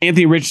 But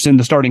Anthony Richardson,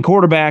 the starting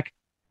quarterback,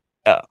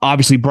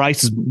 obviously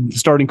Bryce is the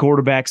starting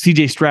quarterback.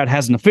 CJ Stroud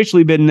hasn't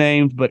officially been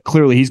named, but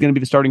clearly he's going to be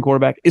the starting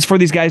quarterback. Is for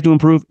these guys to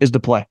improve, is to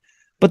play.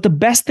 But the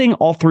best thing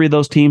all three of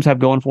those teams have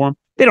going for them,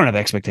 they don't have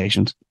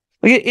expectations.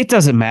 Like it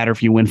doesn't matter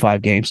if you win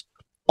 5 games.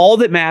 All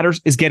that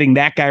matters is getting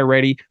that guy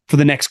ready for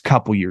the next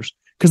couple years.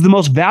 Because the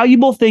most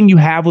valuable thing you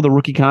have with a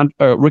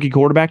rookie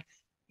quarterback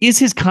is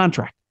his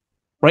contract,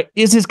 right?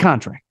 Is his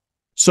contract.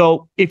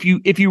 So if you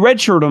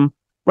redshirt him,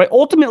 right,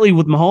 ultimately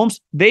with Mahomes,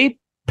 they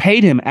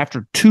paid him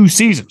after 2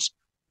 seasons,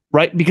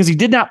 right? Because he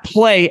did not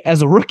play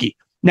as a rookie.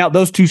 Now,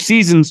 those 2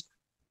 seasons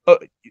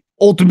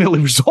ultimately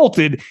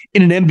resulted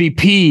in an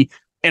MVP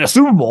and a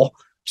Super Bowl.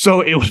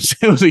 So it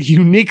was a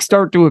unique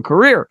start to a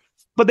career.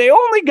 But they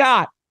only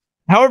got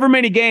however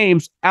many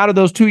games out of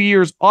those 2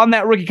 years on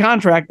that rookie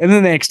contract, and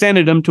then they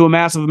extended him to a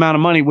massive amount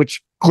of money,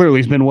 which clearly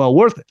has been well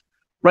worth it,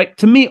 right?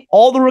 To me,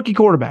 all the rookie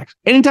quarterbacks,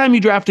 anytime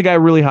you draft a guy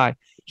really high,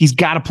 he's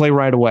got to play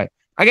right away.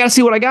 I got to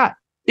see what I got.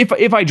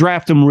 If I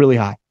draft him really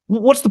high,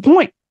 what's the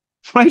point,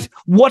 right?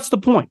 What's the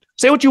point?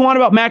 Say what you want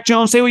about Mac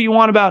Jones. Say what you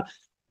want about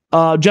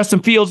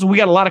Justin Fields. We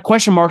got a lot of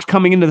question marks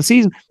coming into the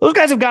season. Those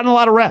guys have gotten a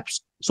lot of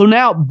reps. So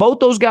now both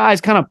those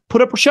guys kind of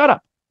put up or shut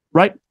up,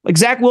 right? Like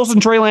Zach Wilson,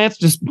 Trey Lance,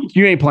 just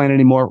you ain't playing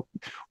anymore.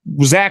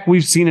 Zach,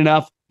 we've seen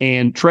enough.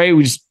 And Trey,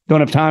 we just don't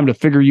have time to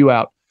figure you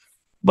out.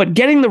 But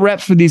getting the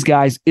reps for these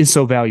guys is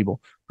so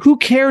valuable. Who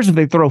cares if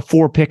they throw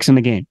 4 picks in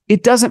the game?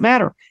 It doesn't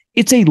matter.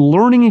 It's a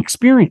learning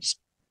experience.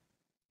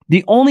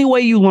 The only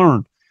way you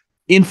learn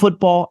in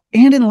football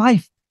and in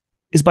life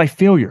is by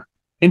failure.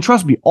 And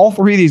trust me, all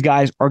 3 of these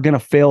guys are going to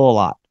fail a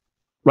lot,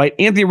 right?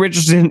 Anthony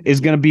Richardson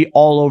is going to be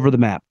all over the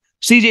map.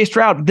 CJ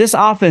Stroud, this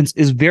offense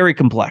is very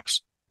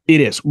complex. It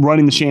is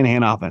running the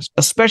Shanahan offense,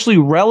 especially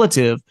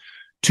relative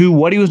to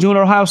what he was doing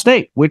at Ohio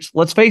State, which,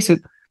 let's face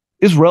it,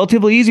 is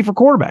relatively easy for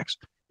quarterbacks.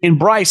 And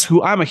Bryce,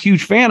 who I'm a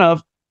huge fan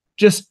of,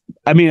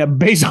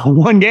 based on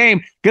 1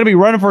 game, going to be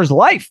running for his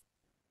life.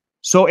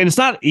 So, and it's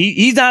not,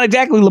 he's not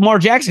exactly Lamar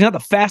Jackson, not the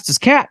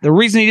fastest cat. The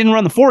reason he didn't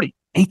run the 40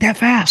 ain't that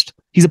fast.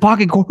 He's a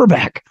pocket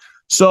quarterback.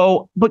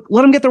 So, but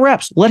let him get the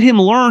reps. Let him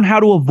learn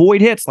how to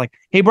avoid hits. Like,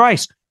 hey,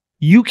 Bryce,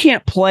 you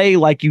can't play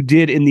like you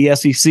did in the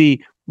SEC,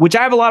 which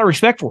I have a lot of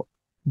respect for.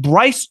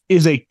 Bryce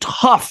is a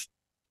tough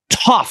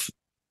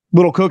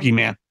little cookie,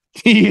 man.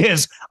 He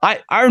is.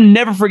 I'll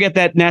never forget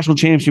that national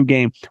championship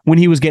game when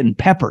he was getting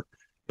peppered.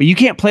 But you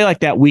can't play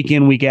like that week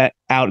in, week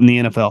out in the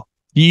NFL.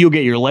 You'll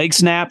get your leg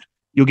snapped.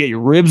 You'll get your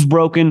ribs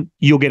broken.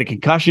 You'll get a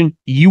concussion.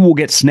 You will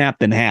get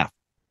snapped in half.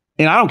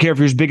 And I don't care if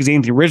you're as big as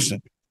Anthony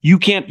Richardson. You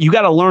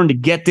got to learn to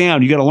get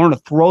down. You got to learn to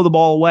throw the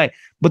ball away.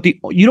 But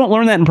you don't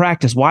learn that in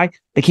practice. Why?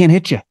 They can't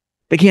hit you.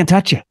 They can't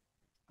touch you.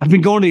 I've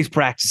been going to these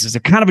practices. They're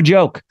kind of a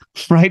joke,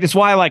 right? It's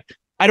why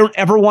I don't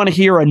ever want to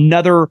hear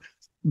another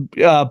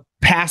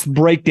pass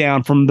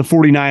breakdown from the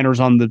 49ers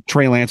on the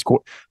Trey Lance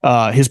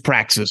his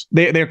practices.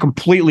 They're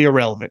completely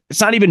irrelevant.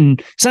 It's not even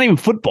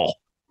football,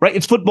 right?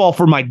 It's football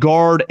for my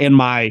guard and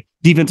my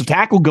defensive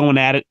tackle going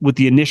at it with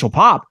the initial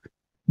pop.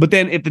 But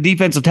then if the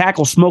defensive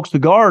tackle smokes the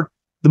guard,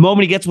 the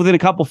moment he gets within a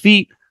couple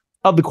feet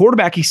of the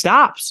quarterback, he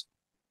stops.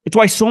 It's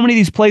why so many of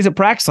these plays at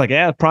practice,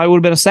 it probably would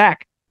have been a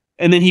sack.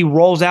 And then he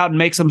rolls out and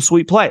makes some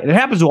sweet play. And it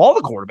happens to all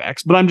the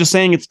quarterbacks, but I'm just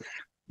saying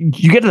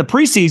you get to the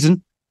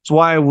preseason. That's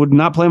why I would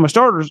not play my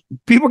starters.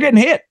 People are getting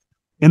hit.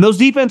 And those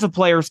defensive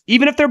players,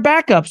 even if they're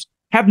backups,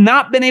 have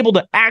not been able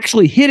to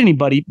actually hit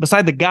anybody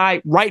beside the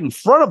guy right in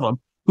front of them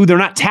who they're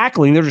not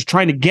tackling. They're just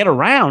trying to get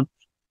around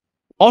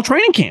all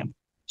training camp.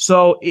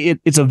 So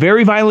it's a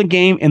very violent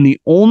game. And the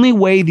only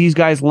way these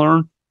guys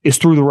learn is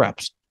through the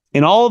reps.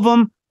 And all of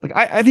them,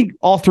 I think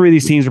all 3 of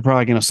these teams are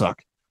probably going to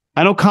suck.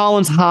 I know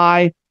Colin's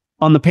high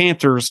on the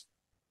Panthers.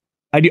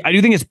 I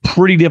do think it's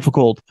pretty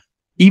difficult,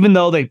 even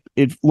though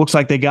it looks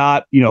like they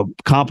got,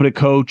 competent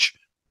coach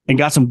and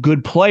got some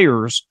good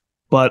players,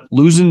 but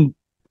losing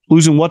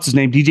what's his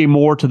name, DJ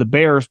Moore to the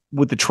Bears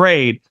with the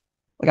trade.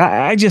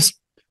 I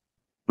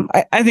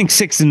think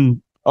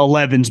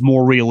 6-11 is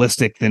more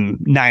realistic than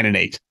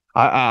 9-8.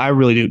 I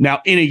really do.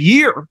 Now in a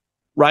year,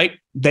 right?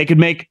 They could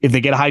make, if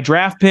they get a high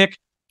draft pick,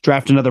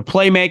 draft another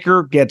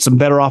playmaker, get some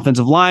better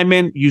offensive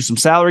linemen, use some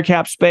salary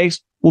cap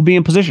space, we'll be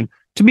in position.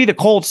 To me, the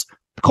Colts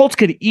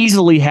could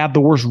easily have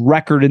the worst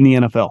record in the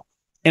NFL.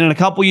 And in a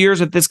couple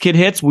years, if this kid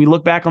hits, we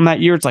look back on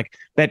that year, it's like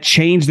that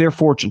changed their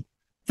fortune.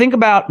 Think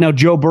about now,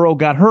 Joe Burrow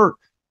got hurt,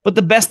 but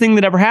the best thing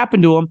that ever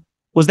happened to him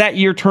was that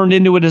year turned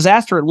into a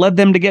disaster. It led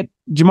them to get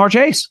Jamar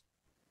Chase.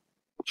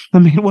 I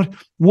mean,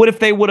 what if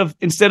they would have,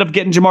 instead of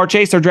getting Jamar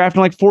Chase, they're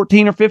drafting like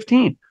 14 or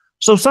 15.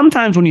 So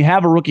sometimes when you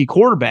have a rookie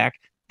quarterback,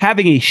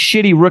 having a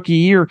shitty rookie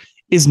year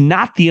is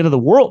not the end of the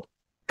world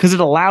because it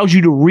allows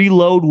you to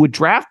reload with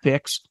draft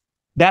picks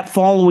that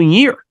following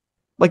year.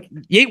 Like,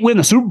 you ain't win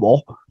the Super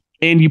Bowl,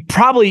 and you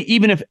probably,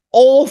 even if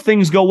all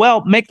things go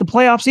well, make the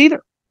playoffs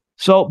either.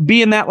 So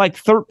being that like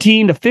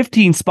 13 to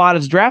 15 spot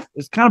as draft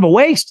is kind of a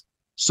waste.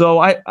 So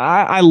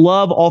I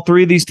love all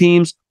three of these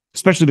teams,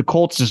 especially the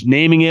Colts just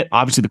naming it.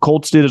 Obviously, the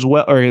Colts did as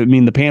well,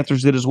 the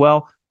Panthers did as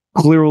well.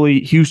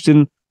 Clearly,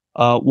 Houston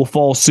will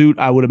follow suit,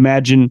 I would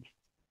imagine,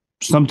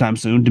 sometime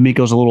soon.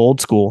 D'Amico's a little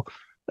old school.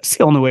 That's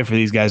the only way for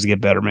these guys to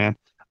get better, man.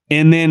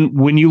 And then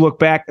when you look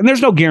back, and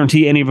there's no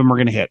guarantee any of them are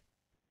going to hit.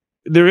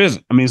 There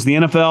isn't. I mean, it's the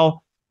NFL.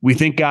 We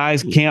think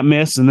guys can't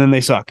miss, and then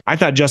they suck. I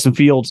thought Justin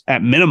Fields,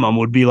 at minimum,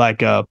 would be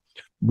like a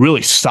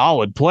really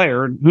solid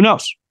player. Who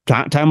knows?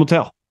 Time will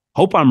tell.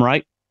 Hope I'm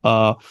right.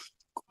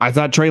 I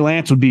thought Trey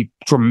Lance would be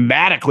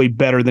dramatically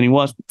better than he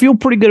was. Feel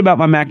pretty good about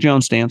my Mac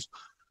Jones stance.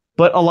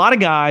 But a lot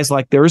of guys,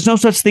 like, there is no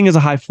such thing as a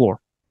high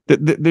floor.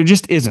 There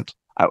just isn't.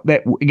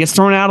 It gets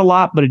thrown out a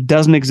lot, but it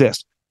doesn't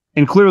exist.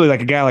 And clearly,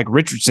 like a guy like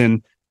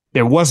Richardson,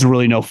 there was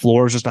really no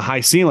floor. It was just a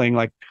high ceiling.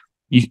 Like,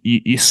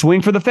 you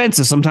swing for the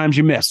fences. Sometimes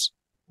you miss,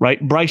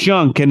 right? Bryce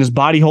Young, can his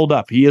body hold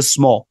up? He is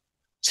small.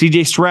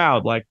 CJ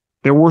Stroud, like,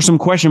 there were some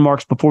question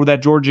marks before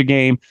that Georgia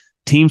game.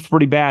 Team's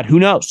pretty bad. Who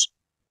knows?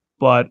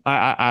 But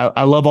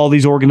I love all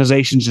these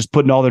organizations just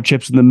putting all their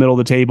chips in the middle of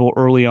the table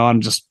early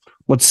on. Just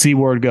let's see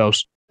where it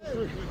goes.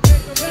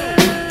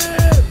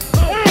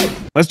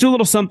 Let's do a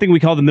little something we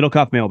call the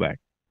Middlecoff Mailbag.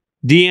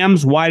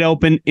 DMs wide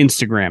open,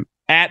 Instagram,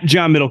 at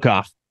John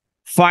Middlecoff.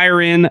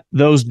 Fire in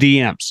those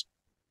DMs.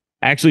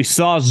 I actually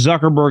saw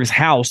Zuckerberg's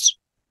house.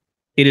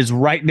 It is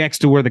right next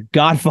to where The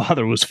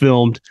Godfather was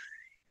filmed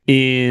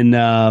in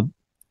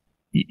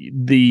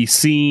the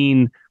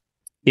scene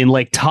in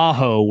Lake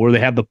Tahoe where they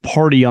have the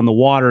party on the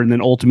water and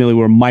then ultimately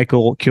where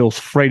Michael kills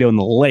Fredo in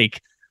the lake.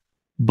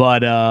 But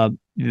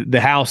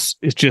the house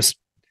is just,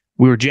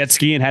 we were jet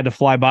skiing, had to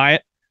fly by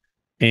it,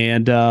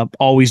 and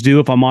always do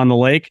if I'm on the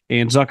lake.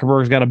 And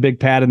Zuckerberg's got a big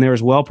pad in there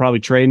as well, probably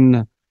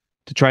trading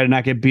to try to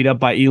not get beat up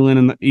by Elon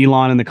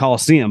in the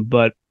Coliseum.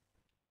 But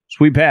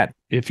sweet pad.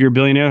 If you're a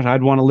billionaire,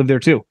 I'd want to live there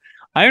too.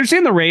 I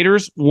understand the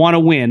Raiders want to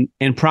win,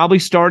 and probably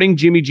starting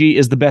Jimmy G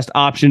is the best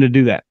option to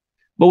do that.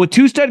 But with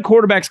two stud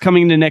quarterbacks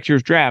coming into next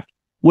year's draft,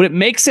 would it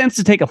make sense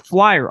to take a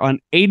flyer on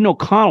Aiden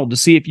O'Connell to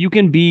see if he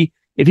can be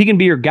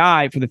your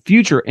guy for the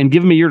future and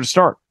give him a year to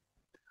start?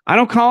 I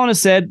know Colin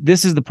has said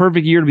this is the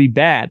perfect year to be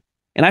bad,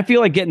 and I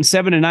feel like getting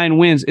 7 to 9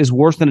 wins is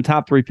worse than a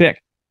top 3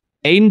 pick.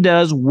 Aiden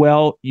does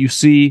well, you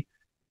see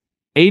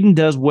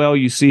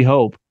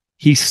hope.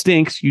 He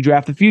stinks, you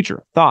draft the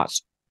future.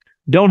 Thoughts?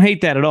 Don't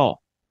hate that at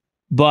all.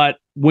 But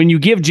when you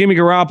give Jimmy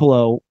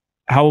Garoppolo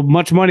how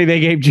much money they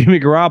gave Jimmy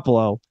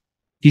Garoppolo,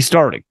 he's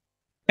starting,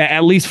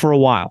 at least for a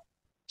while.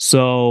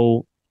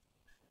 So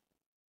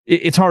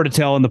it's hard to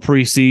tell in the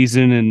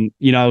preseason.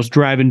 And, I was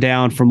driving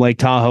down from Lake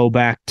Tahoe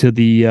back to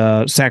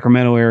the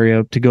Sacramento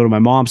area to go to my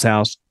mom's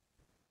house.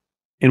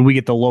 And we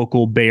get the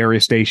local Bay Area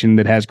station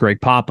that has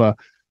Greg Papa,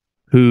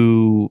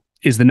 who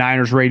is the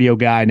Niners radio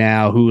guy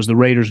now, who was the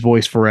Raiders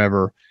voice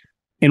forever.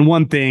 And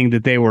one thing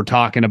that they were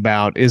talking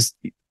about is,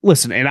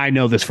 listen, and I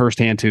know this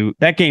firsthand too,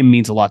 that game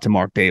means a lot to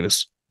Mark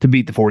Davis to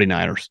beat the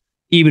 49ers,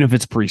 even if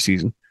it's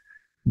preseason.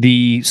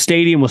 The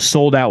stadium was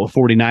sold out with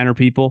 49er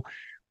people.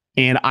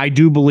 And I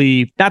do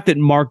believe, not that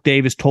Mark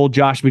Davis told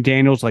Josh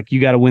McDaniels, like,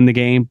 you got to win the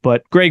game,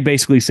 but Greg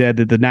basically said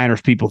that the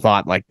Niners people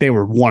thought like they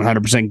were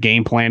 100%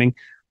 game planning.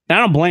 And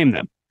I don't blame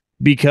them,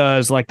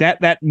 because like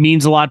that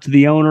means a lot to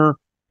the owner.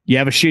 You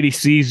have a shitty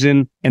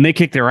season and they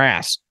kick their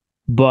ass.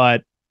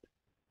 But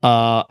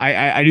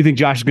I do think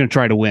Josh is going to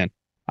try to win.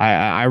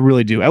 I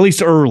really do, at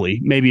least early.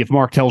 Maybe if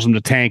Mark tells him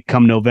to tank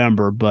come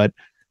November, but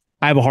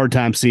I have a hard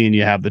time seeing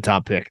you have the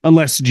top pick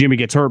unless Jimmy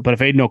gets hurt. But if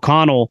Aiden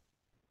O'Connell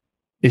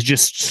is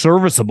just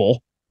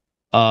serviceable,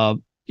 I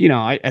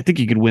think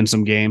he could win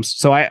some games.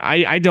 So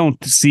I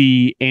don't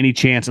see any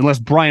chance, unless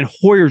Brian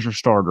Hoyer's your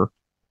starter,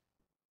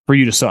 for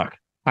you to suck.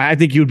 I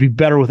think you would be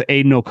better with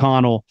Aiden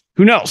O'Connell.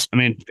 Who knows? I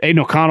mean, Aiden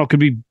O'Connell could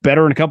be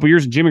better in a couple of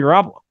years than Jimmy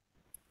Garoppolo.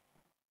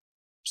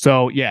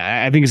 So,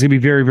 yeah, I think it's going to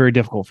be very, very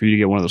difficult for you to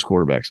get one of those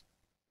quarterbacks.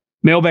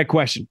 Mailbag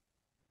question.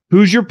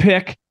 Who's your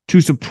pick to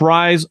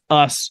surprise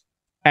us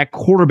at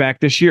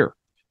quarterback this year?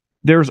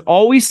 There's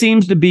always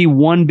seems to be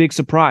one big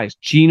surprise.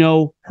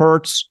 Geno,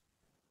 Hurts.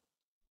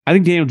 I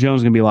think Daniel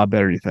Jones is going to be a lot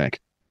better than you think.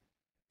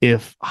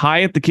 If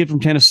Hyatt, the kid from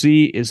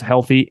Tennessee, is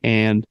healthy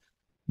and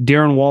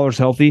Darren Waller's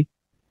healthy,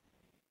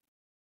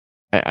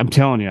 I'm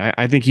telling you,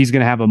 I think he's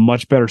going to have a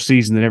much better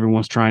season than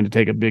everyone's trying to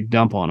take a big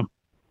dump on him.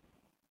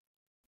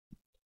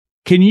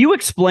 Can you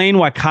explain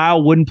why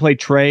Kyle wouldn't play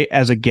Trey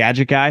as a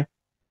gadget guy?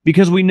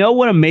 Because we know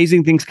what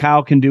amazing things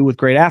Kyle can do with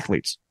great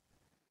athletes.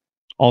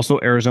 Also,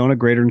 Arizona,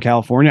 greater than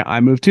California.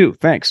 I moved too.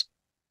 Thanks.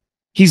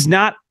 He's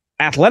not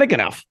athletic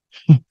enough.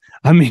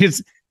 I mean,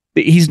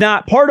 he's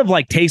not part of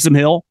like Taysom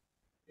Hill,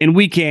 and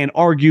we can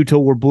argue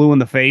till we're blue in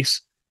the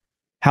face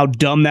how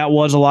dumb that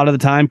was a lot of the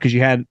time, because you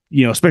had,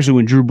 especially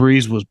when Drew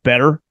Brees was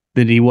better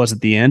than he was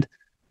at the end.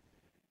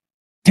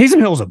 Taysom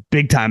Hill is a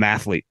big-time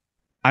athlete.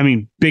 I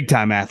mean,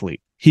 big-time athlete.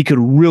 He could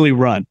really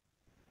run.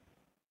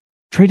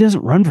 Trey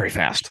doesn't run very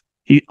fast.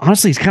 He's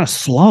kind of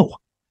slow.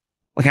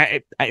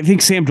 Like, I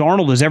think Sam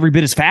Darnold is every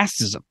bit as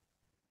fast as him.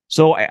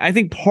 So I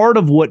think part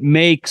of what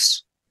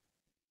makes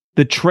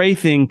the Trey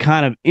thing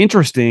kind of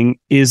interesting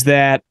is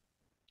that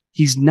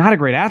he's not a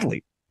great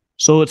athlete.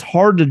 So it's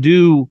hard to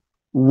do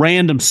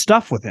random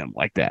stuff with him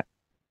like that.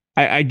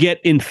 I get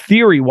in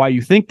theory why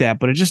you think that,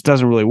 but it just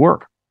doesn't really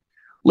work.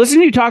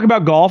 Listening to you talk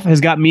about golf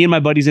has got me and my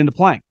buddies into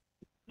playing.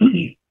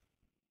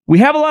 We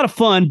have a lot of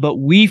fun, but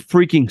we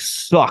freaking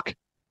suck.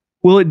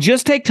 Will it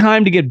just take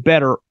time to get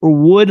better, or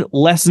would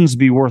lessons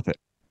be worth it?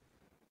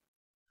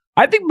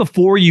 I think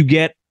before you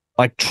get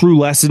like true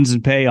lessons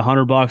and pay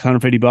 $100,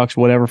 $150,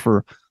 whatever,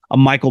 for a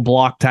Michael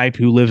Block type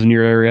who lives in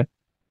your area,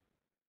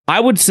 I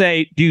would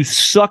say, do you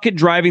suck at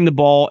driving the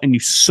ball and you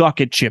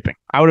suck at chipping?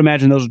 I would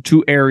imagine those are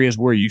two areas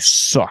where you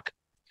suck.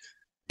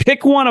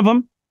 Pick one of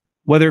them,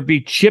 whether it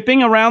be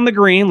chipping around the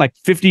green, like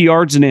 50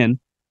 yards and in,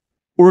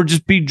 or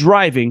just be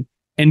driving,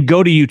 and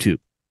go to YouTube.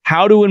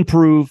 How to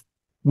improve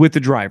with the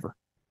driver.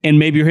 And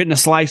maybe you're hitting a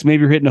slice,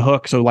 maybe you're hitting a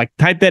hook. So like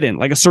type that in,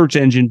 like a search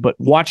engine, but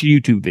watch a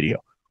YouTube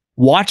video.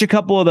 Watch a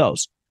couple of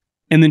those,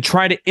 and then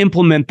try to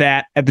implement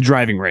that at the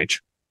driving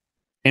range.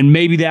 And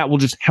maybe that will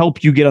just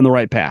help you get on the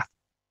right path.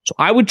 So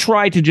I would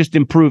try to just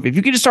improve. If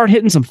you could just start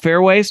hitting some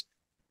fairways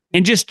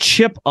and just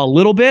chip a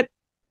little bit,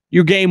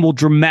 your game will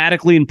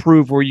dramatically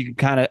improve where you can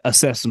kind of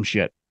assess some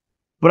shit.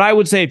 But I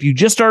would say if you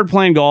just started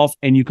playing golf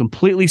and you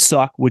completely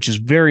suck, which is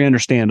very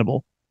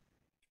understandable,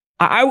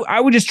 I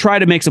would just try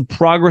to make some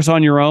progress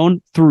on your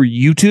own through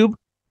YouTube.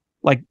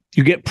 Like,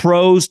 you get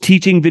pros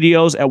teaching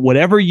videos at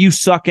whatever you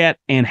suck at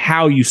and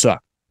how you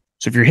suck.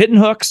 So if you're hitting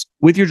hooks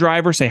with your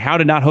driver, say how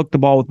to not hook the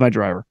ball with my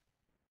driver.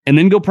 And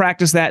then go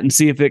practice that and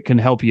see if it can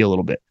help you a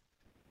little bit.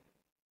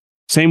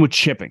 Same with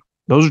chipping.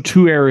 Those are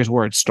two areas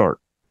where I'd start.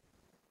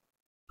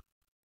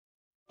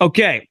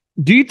 Okay.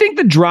 Do you think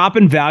the drop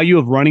in value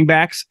of running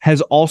backs has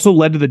also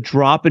led to the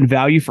drop in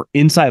value for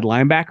inside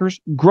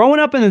linebackers? Growing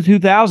up in the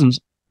 2000s,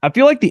 I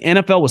feel like the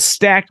NFL was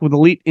stacked with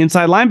elite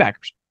inside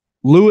linebackers.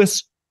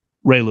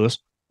 Ray Lewis,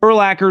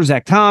 Urlacher,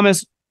 Zach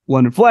Thomas,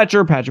 London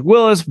Fletcher, Patrick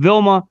Willis,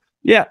 Vilma,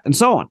 and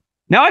so on.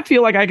 Now I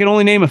feel like I can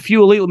only name a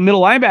few elite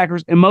middle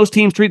linebackers, and most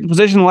teams treat the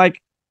position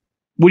like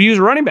would use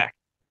a running back.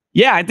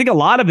 Yeah, I think a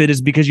lot of it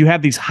is because you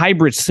have these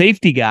hybrid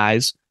safety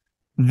guys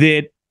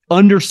that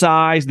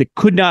undersized, that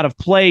could not have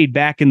played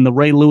back in the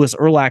Ray Lewis,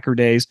 Urlacher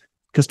days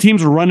because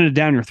teams were running it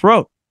down your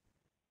throat.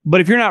 But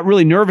if you're not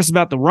really nervous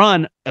about the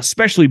run,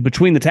 especially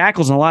between the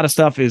tackles, and a lot of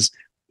stuff is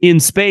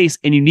in space,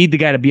 and you need the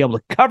guy to be able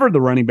to cover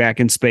the running back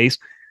in space,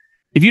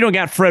 if you don't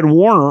got Fred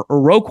Warner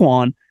or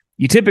Roquan,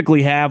 you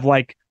typically have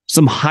like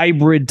some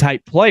hybrid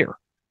type player,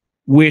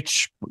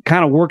 which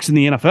kind of works in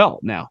the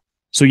NFL now.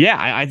 So yeah,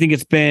 I think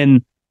it's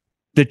been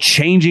the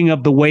changing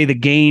of the way the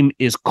game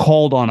is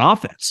called on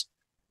offense.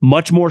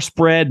 Much more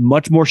spread,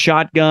 much more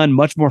shotgun,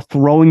 much more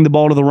throwing the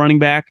ball to the running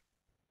back.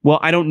 Well,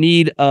 I don't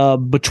need a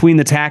between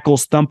the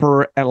tackles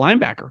thumper at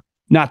linebacker.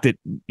 Not that,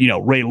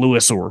 Ray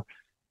Lewis or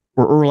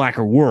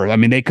Urlacher were. I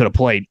mean, they could have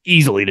played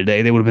easily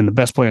today. They would have been the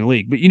best player in the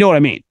league, but you know what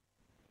I mean?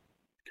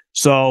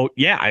 So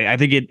yeah, I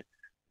think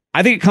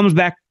it comes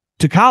back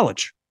to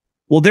college.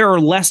 Well, there are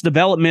less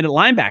development at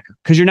linebacker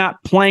because you're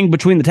not playing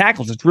between the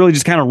tackles. It's really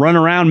just kind of run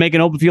around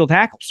making open field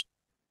tackles,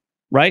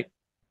 right?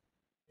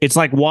 It's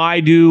like,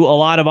 why do a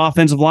lot of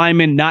offensive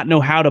linemen not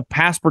know how to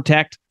pass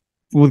protect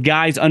with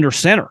guys under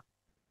center?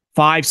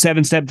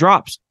 5-7 step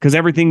drops, because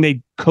everything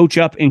they coach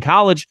up in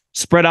college,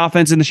 spread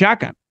offense in the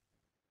shotgun.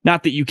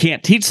 Not that you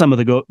can't teach some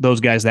of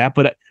those guys that,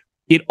 but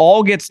it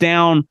all gets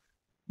down.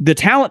 The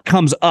talent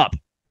comes up,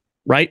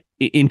 right?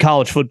 In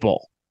college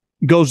football,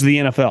 goes to the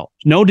NFL.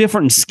 No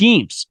different in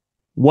schemes.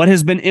 What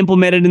has been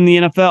implemented in the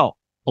NFL?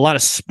 A lot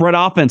of spread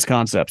offense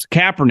concepts.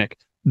 Kaepernick,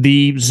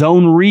 the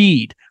zone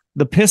read,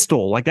 the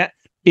pistol, like that.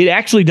 It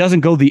actually doesn't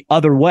go the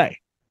other way.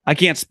 I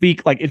can't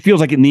speak like it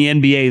feels like in the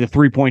NBA, the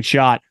 3-point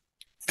shot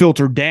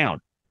filtered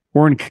down.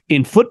 Or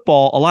in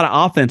football, a lot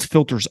of offense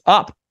filters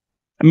up.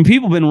 I mean,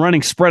 people have been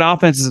running spread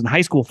offenses in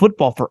high school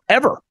football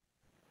forever.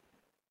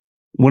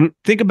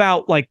 Think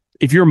about, like,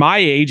 if you're my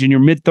age in your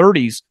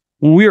mid-30s,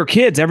 when we were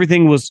kids,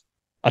 everything was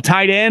a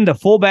tight end, a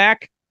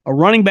fullback, a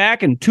running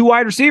back, and 2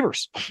 wide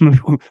receivers.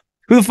 Who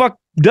the fuck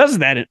does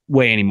that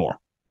way anymore?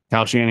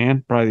 Kyle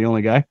Shanahan, probably the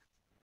only guy.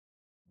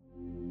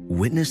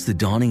 Witness the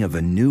dawning of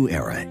a new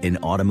era in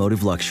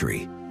automotive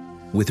luxury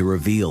with a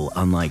reveal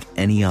unlike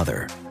any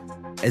other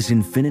as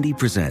Infiniti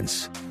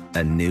presents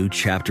a new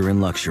chapter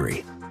in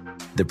luxury,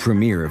 the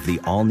premiere of the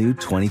all-new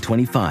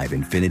 2025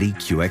 Infiniti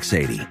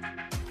QX80.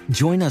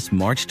 Join us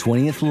March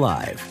 20th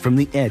live from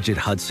the Edge at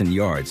Hudson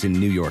Yards in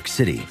New York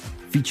City,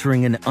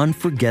 featuring an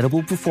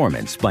unforgettable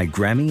performance by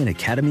Grammy and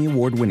Academy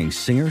Award-winning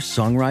singer,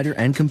 songwriter,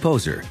 and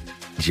composer,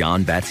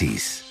 Jon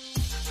Batiste.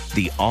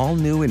 The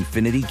all-new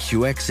Infiniti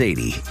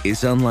QX80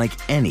 is unlike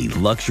any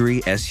luxury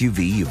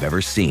SUV you've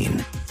ever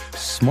seen.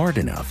 Smart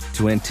enough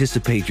to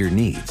anticipate your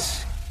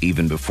needs,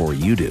 even before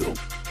you do.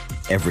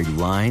 Every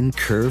line,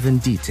 curve,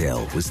 and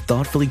detail was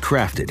thoughtfully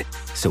crafted,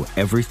 so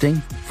everything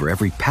for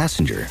every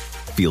passenger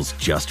feels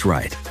just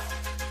right.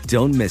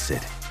 Don't miss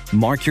it.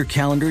 Mark your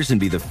calendars and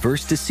be the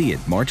first to see it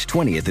March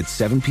 20th at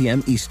 7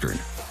 p.m. Eastern,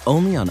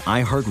 only on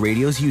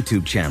iHeartRadio's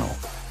YouTube channel.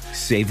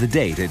 Save the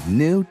date at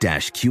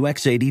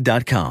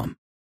new-QX80.com.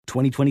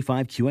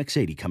 2025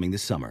 QX80 coming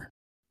this summer.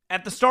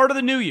 At the start of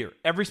the new year,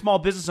 every small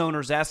business owner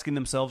is asking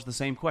themselves the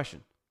same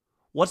question.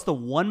 What's the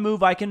one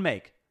move I can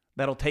make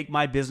that'll take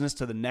my business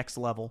to the next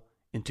level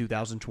in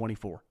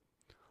 2024?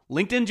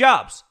 LinkedIn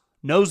Jobs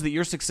knows that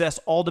your success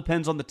all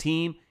depends on the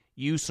team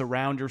you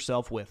surround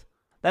yourself with.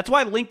 That's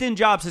why LinkedIn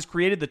Jobs has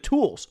created the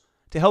tools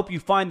to help you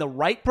find the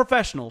right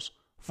professionals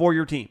for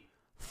your team,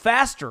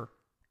 faster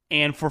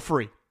and for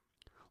free.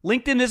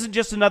 LinkedIn isn't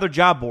just another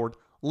job board.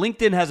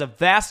 LinkedIn has a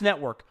vast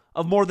network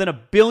of more than 1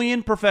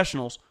 billion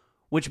professionals,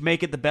 which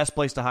make it the best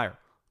place to hire.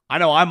 I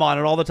know I'm on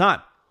it all the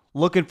time,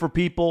 looking for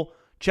people,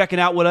 checking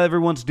out what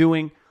everyone's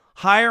doing.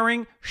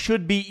 Hiring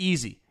should be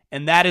easy,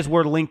 and that is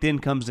where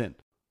LinkedIn comes in.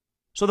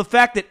 So the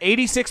fact that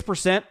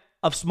 86%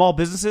 of small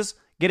businesses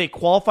get a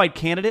qualified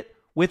candidate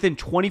within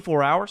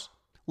 24 hours,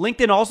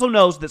 LinkedIn also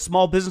knows that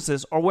small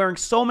businesses are wearing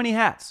so many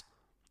hats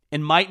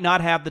and might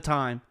not have the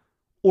time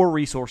or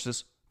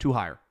resources to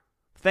hire.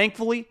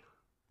 Thankfully,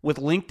 with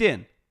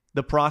LinkedIn,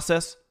 the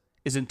process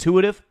is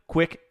intuitive,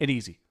 quick, and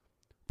easy.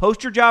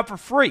 Post your job for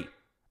free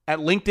at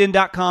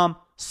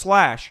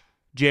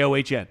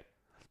linkedin.com/JOHN.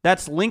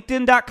 That's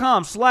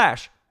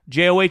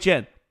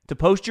linkedin.com/JOHN to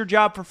post your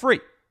job for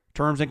free.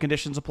 Terms and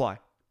conditions apply.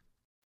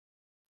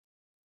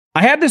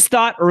 I had this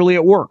thought early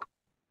at work.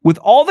 With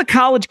all the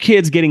college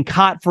kids getting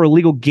caught for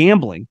illegal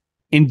gambling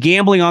and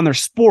gambling on their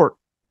sport,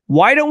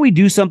 why don't we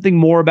do something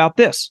more about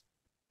this?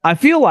 I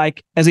feel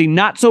like as a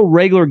not so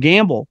regular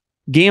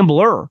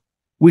gambler,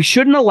 we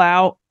shouldn't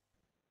allow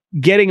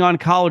betting on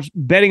college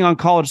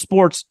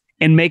sports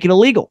and make it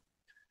illegal.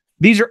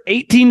 These are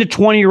 18 to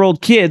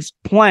 20-year-old kids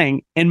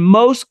playing, and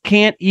most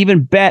can't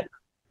even bet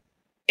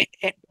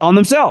on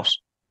themselves.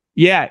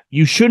 Yeah,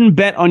 you shouldn't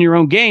bet on your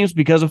own games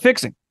because of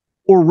fixing,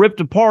 or ripped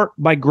apart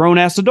by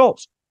grown-ass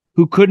adults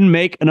who couldn't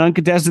make an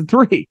uncontested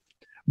three.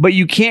 But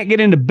you can't get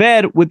into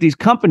bed with these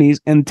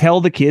companies and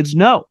tell the kids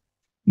no.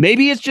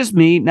 Maybe it's just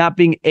me not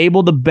being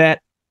able to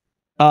bet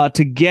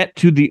to get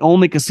to the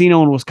only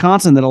casino in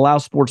Wisconsin that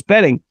allows sports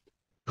betting,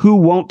 who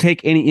won't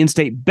take any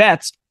in-state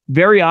bets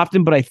very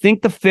often, but I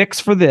think the fix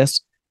for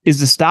this is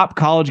to stop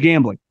college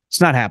gambling.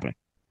 It's not happening.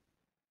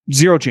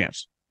 Zero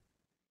chance.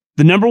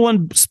 The number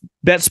one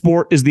bet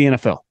sport is the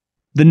NFL.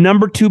 The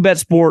number two bet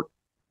sport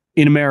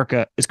in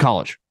America is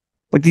college.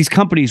 Like, these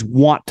companies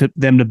want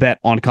them to bet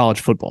on college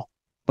football.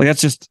 Like,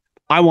 that's just,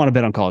 I want to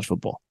bet on college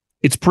football.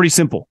 It's pretty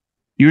simple.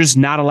 You're just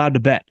not allowed to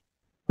bet,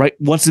 right?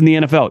 What's in the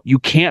NFL? You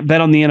can't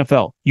bet on the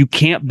NFL. You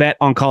can't bet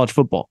on college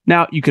football.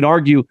 Now, you could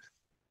argue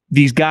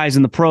these guys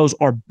in the pros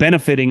are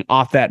benefiting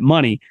off that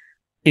money.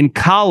 In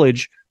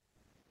college,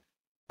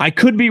 I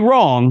could be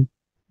wrong,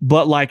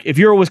 but like, if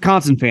you're a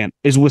Wisconsin fan,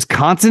 is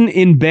Wisconsin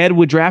in bed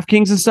with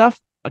DraftKings and stuff?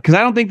 Because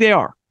I don't think they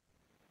are.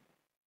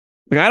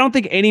 Like, I don't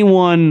think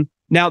anyone,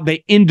 now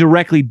they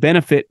indirectly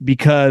benefit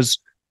because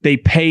they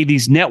pay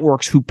these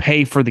networks who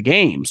pay for the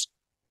games,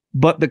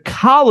 but the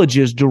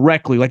colleges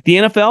directly, like the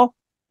NFL,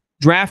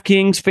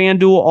 DraftKings,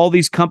 FanDuel, all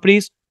these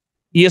companies,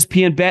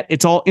 ESPN Bet,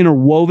 it's all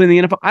interwoven in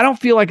the NFL. I don't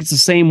feel like it's the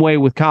same way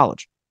with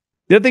college.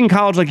 The other thing in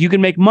college, like, you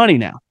can make money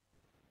now.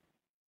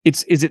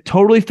 Is it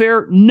totally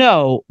fair?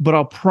 No, but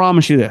I'll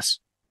promise you this.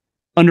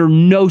 Under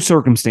no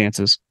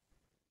circumstances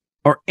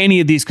are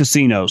any of these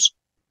casinos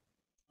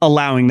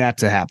allowing that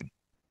to happen.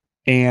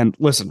 And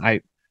listen,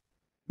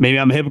 maybe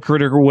I'm a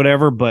hypocrite or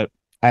whatever, but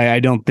I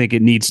don't think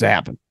it needs to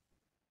happen.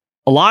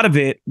 A lot of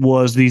it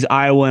was these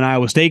Iowa and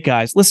Iowa State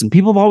guys. Listen,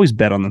 people have always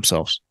bet on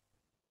themselves.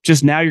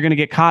 Just now you're going to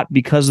get caught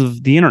because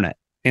of the internet,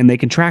 and they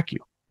can track you.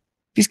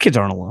 These kids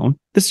aren't alone.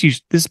 This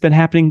has been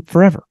happening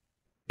forever.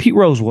 Pete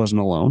Rose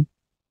wasn't alone.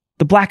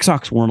 The Black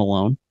Sox weren't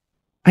alone.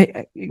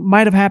 It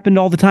might have happened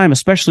all the time,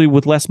 especially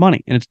with less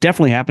money, and it's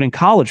definitely happened in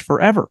college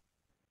forever.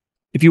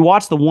 If you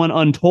watch the one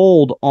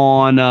Untold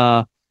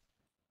on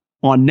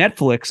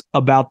Netflix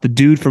about the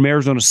dude from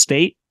Arizona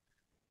State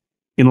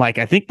in, like,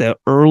 I think the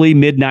early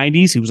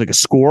mid-90s, he was like a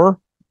scorer,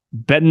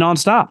 betting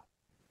nonstop.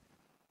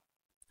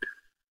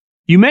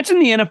 You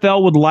mentioned the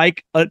NFL would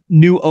like a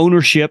new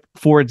ownership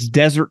for its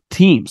desert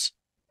teams.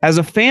 As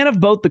a fan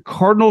of both the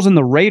Cardinals and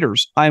the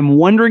Raiders, I'm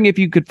wondering if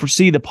you could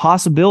foresee the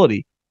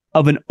possibility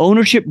of an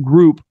ownership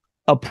group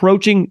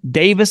approaching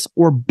Davis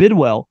or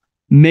Bidwell,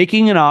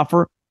 making an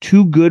offer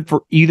too good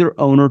for either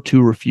owner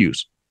to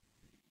refuse.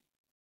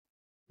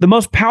 The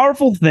most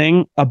powerful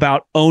thing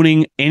about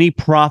owning any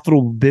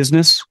profitable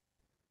business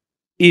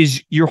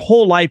is your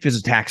whole life is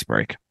a tax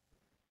break.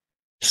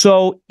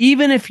 So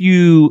even if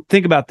you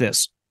think about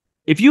this,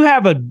 if you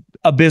have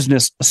a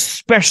business,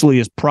 especially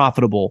as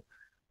profitable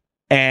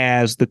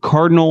as the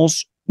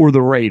Cardinals or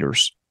the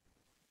Raiders,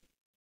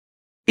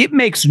 it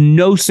makes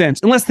no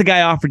sense unless the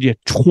guy offered you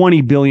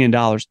 $20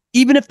 billion.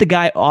 Even if the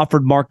guy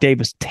offered Mark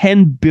Davis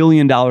 $10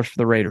 billion for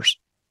the Raiders,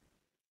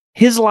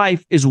 his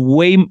life is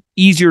way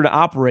easier to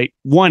operate.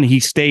 One,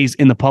 he stays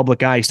in the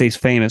public eye, he stays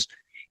famous.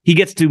 He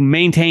gets to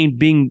maintain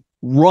being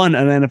run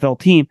an NFL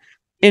team.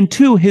 And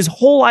two, his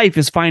whole life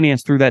is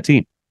financed through that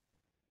team.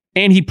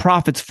 And he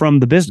profits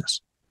from the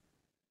business.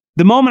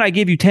 The moment I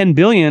give you $10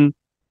 billion,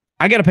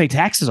 I got to pay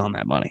taxes on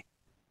that money.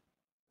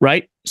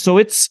 Right? So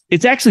it's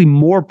actually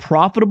more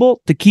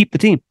profitable to keep the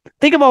team.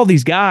 Think of all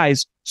these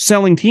guys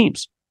selling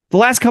teams. The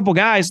last couple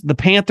guys, the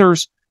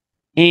Panthers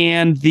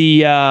and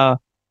the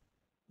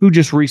who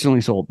just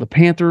recently sold? The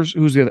Panthers,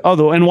 who's the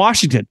other? And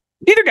Washington.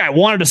 Neither guy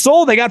wanted to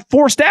sell. They got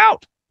forced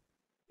out.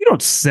 You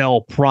don't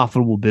sell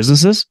profitable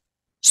businesses,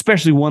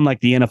 especially one like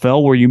the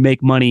NFL where you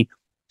make money.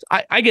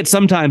 I get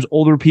sometimes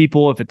older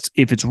people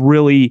if it's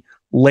really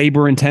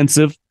labor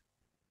intensive.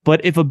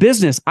 But if a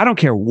business, I don't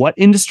care what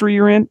industry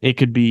you're in, it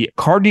could be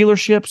car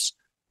dealerships,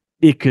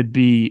 it could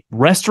be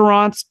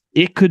restaurants,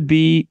 it could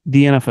be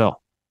the NFL.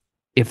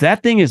 If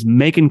that thing is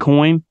making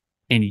coin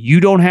and you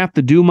don't have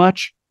to do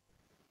much,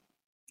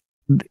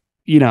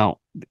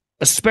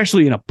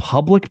 especially in a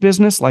public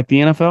business like the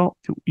NFL,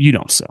 you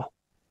don't sell.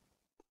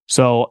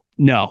 So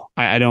no,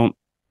 I don't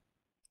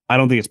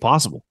think it's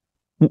possible.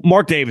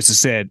 Mark Davis has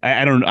said,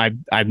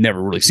 I've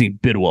never really seen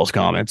Bidwell's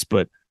comments,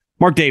 but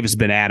Mark Davis has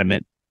been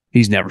adamant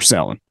he's never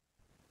selling.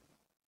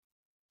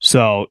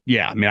 So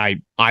yeah, I mean,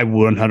 I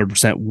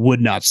 100%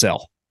 would not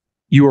sell.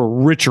 You are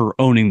richer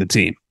owning the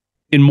team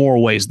in more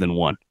ways than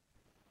one.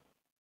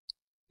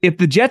 If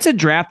the Jets had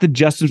drafted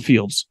Justin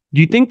Fields,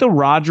 do you think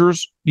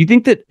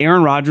that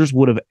Aaron Rodgers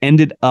would have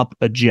ended up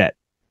a Jet?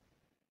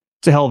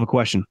 It's a hell of a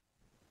question.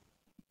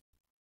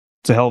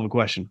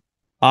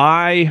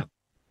 I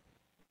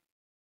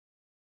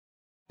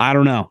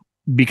don't know.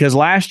 Because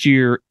last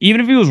year,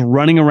 even if he was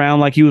running around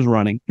like he was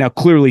running, now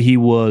clearly he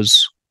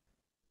was,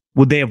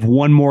 would they have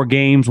won more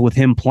games with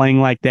him playing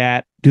like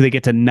that? Do they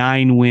get to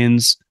 9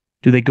 wins?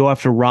 Do they go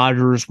after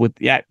Rodgers with,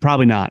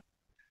 probably not.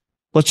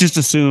 Let's just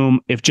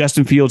assume if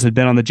Justin Fields had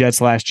been on the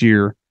Jets last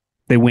year,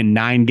 they win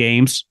 9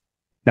 games.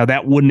 Now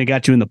that wouldn't have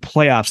got you in the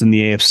playoffs in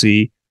the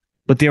AFC,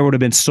 but there would have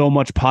been so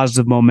much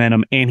positive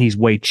momentum and he's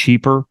way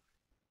cheaper.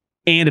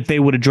 And if they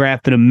would have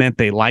drafted him meant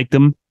they liked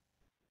him,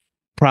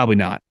 probably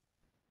not.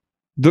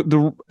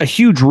 A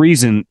huge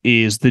reason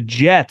is the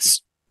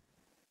Jets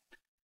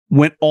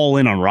went all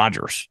in on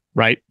Rodgers,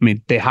 right? I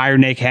mean, they hire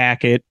Nate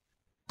Hackett.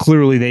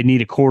 Clearly, they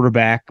need a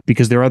quarterback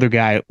because their other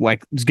guy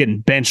is getting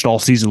benched all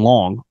season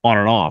long, on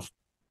and off.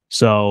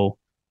 So,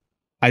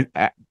 I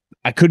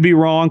could be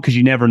wrong because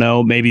you never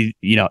know. Maybe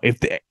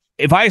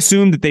if I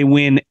assume that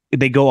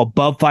they go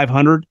above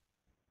 500,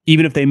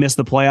 even if they miss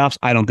the playoffs,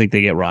 I don't think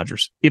they get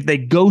Rodgers. If they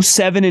go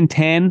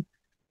 7-10,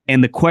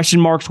 and the question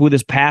marks with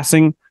his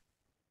passing,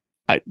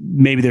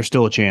 maybe there's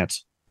still a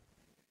chance.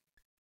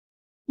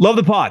 Love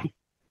the pod.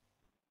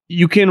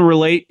 You can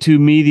relate to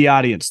me, the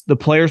audience, the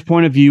player's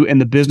point of view,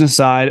 and the business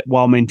side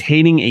while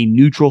maintaining a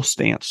neutral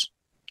stance.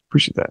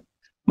 Appreciate that.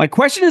 My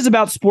question is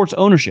about sports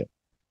ownership.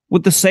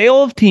 With the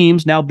sale of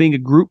teams now being a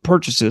group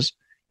purchases,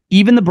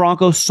 even the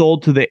Broncos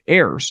sold to the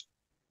heirs,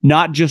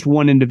 not just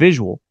one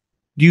individual.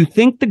 Do you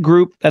think the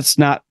group, that's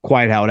not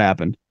quite how it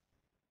happened.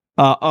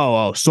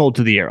 Sold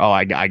to the heir. Oh,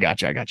 I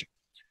got you.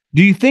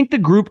 Do you think the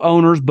group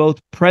owners,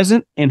 both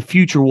present and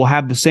future, will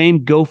have the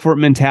same go-for-it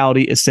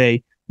mentality as,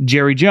 say,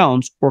 Jerry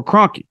Jones or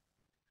Kroenke?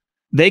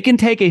 They can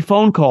take a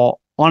phone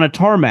call on a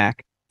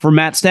tarmac for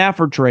Matt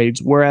Stafford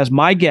trades, whereas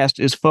my guest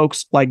is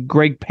folks like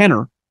Greg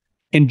Penner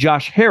and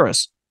Josh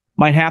Harris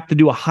might have to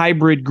do a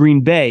hybrid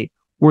Green Bay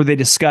where they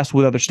discuss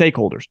with other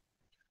stakeholders.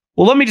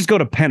 Well, let me just go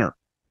to Penner.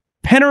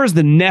 Penner is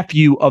the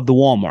nephew of the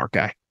Walmart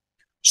guy.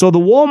 So the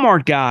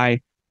Walmart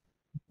guy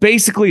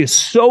basically is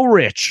so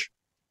rich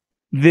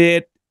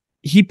that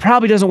he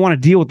probably doesn't want to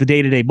deal with the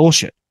day-to-day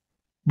bullshit.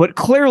 But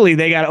clearly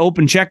they got an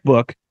open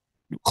checkbook,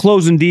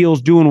 closing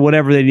deals, doing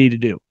whatever they need to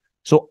do.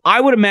 So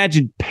I would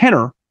imagine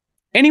Penner,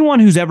 anyone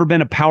who's ever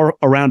been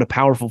around a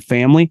powerful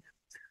family,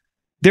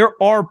 there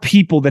are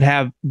people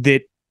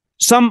that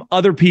some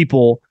other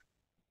people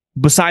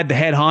beside the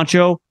head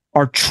honcho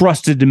are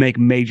trusted to make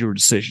major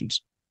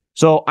decisions.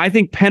 So I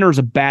think Penner is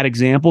a bad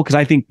example because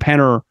I think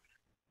Penner,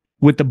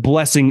 with the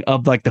blessing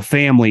of the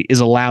family,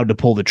 is allowed to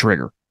pull the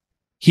trigger.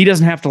 He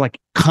doesn't have to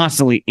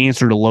constantly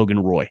answer to Logan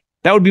Roy.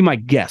 That would be my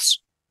guess.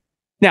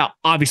 Now,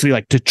 obviously,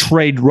 to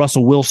trade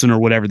Russell Wilson or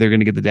whatever, they're going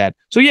to get the dad.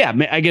 So yeah,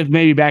 I guess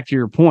maybe back to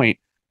your point,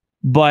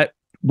 but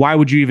why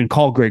would you even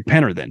call Greg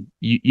Penner then?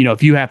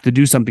 If you have to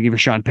do something for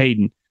Sean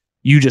Payton,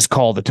 you just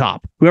call the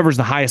top. Whoever's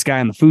the highest guy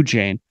on the food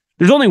chain.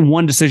 There's only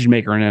one decision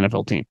maker in an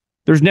NFL team.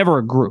 There's never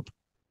a group,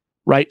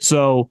 right?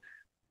 So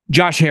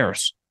Josh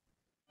Harris,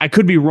 I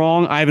could be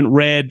wrong. I haven't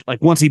read,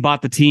 once he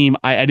bought the team,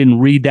 I didn't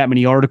read that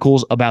many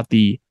articles about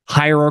the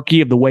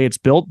hierarchy of the way it's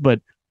built,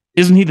 but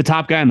isn't he the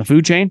top guy on the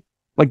food chain?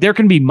 There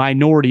can be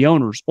minority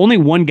owners. Only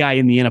one guy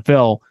in the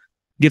NFL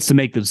gets to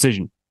make the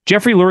decision.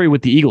 Jeffrey Lurie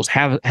with the Eagles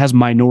has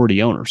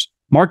minority owners.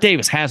 Mark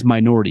Davis has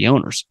minority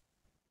owners.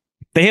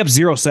 They have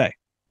zero say,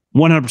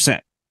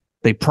 100%.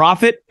 They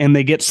profit and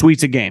they get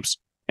suites at games,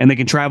 and they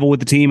can travel with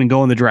the team and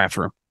go in the draft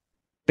room.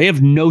 They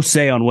have no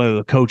say on whether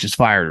the coach is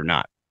fired or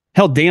not.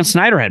 Hell, Dan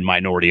Snyder had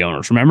minority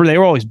owners. Remember? They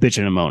were always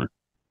bitching him owner.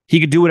 He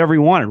could do whatever he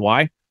wanted.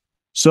 Why?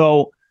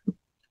 So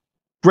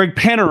Greg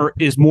Penner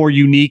is more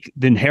unique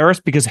than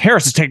Harris because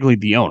Harris is technically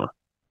the owner.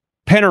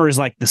 Penner is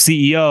the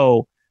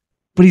CEO,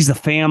 but he's the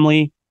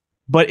family.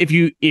 But if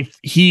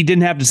he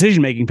didn't have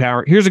decision-making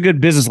power, here's a good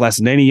business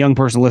lesson to any young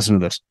person listening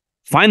to this.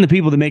 Find the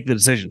people that make the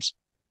decisions.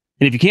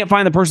 And if you can't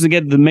find the person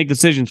to make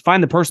decisions,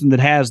 find the person that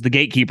has the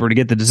gatekeeper to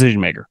get the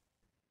decision maker.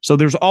 So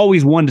there's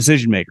always one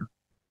decision maker.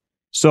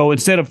 So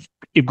instead of,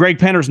 if Greg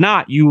Penner's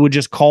not, you would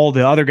just call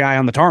the other guy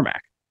on the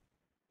tarmac.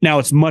 Now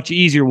it's much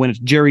easier when it's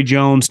Jerry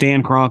Jones,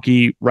 Stan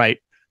Kroenke, right?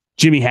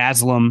 Jimmy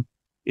Haslam.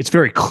 It's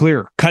very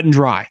clear, cut and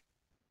dry.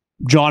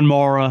 John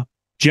Mara,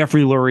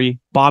 Jeffrey Lurie,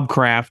 Bob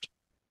Kraft.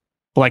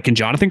 Like, can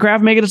Jonathan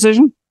Kraft make a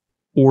decision?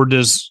 Or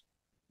does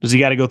he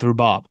got to go through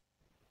Bob?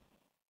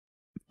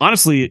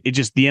 Honestly, the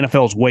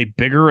NFL is way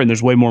bigger and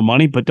there's way more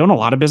money, but don't a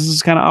lot of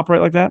businesses kind of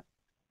operate like that?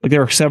 Like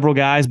there are several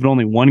guys, but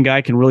only one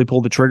guy can really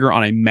pull the trigger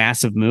on a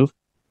massive move.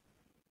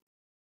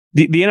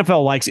 The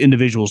NFL likes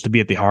individuals to be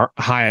at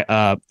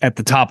the at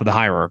the top of the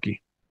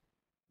hierarchy.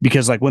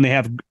 Because like when they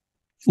have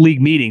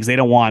league meetings, they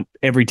don't want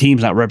every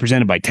team's not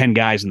represented by 10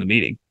 guys in the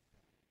meeting.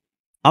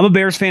 I'm a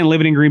Bears fan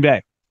living in Green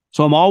Bay.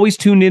 So I'm always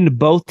tuned into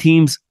both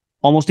teams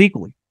almost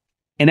equally.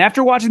 And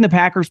after watching the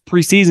Packers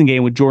preseason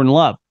game with Jordan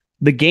Love,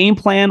 the game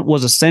plan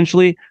was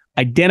essentially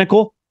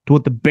identical to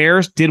what the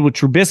Bears did with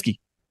Trubisky.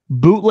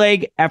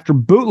 Bootleg after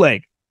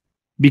bootleg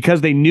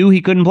because they knew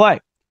he couldn't play.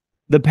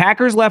 The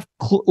Packers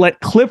let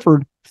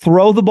Clifford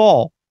throw the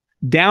ball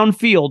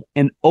downfield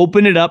and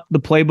open it up the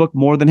playbook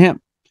more than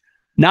him.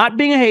 Not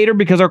being a hater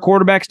because our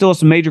quarterback still has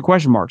some major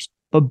question marks,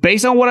 but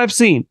based on what I've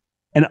seen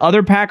and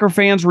other Packer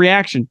fans'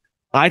 reaction,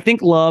 I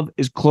think Love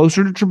is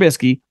closer to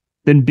Trubisky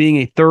than being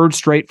a third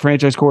straight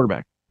franchise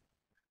quarterback.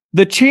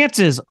 The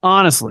chances,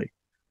 honestly,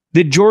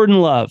 that Jordan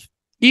Love,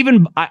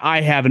 even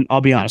I haven't,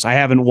 I'll be honest, I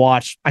haven't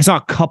watched, I saw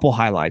a couple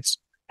highlights,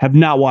 have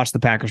not watched the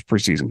Packers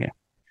preseason game.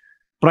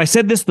 But I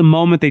said this the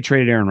moment they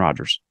traded Aaron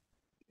Rodgers.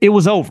 It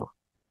was over.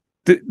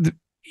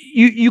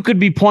 You could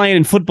be playing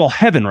in football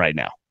heaven right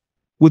now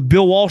with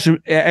Bill Walsh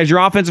as your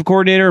offensive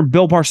coordinator and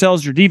Bill Parcells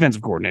as your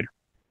defensive coordinator.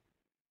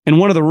 And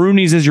one of the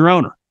Rooneys as your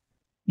owner.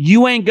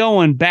 You ain't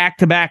going back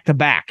to back to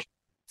back.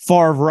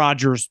 Favre,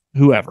 Rodgers,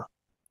 whoever.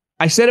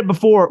 I said it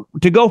before,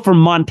 to go from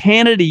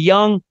Montana to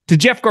Young to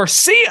Jeff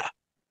Garcia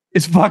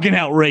is fucking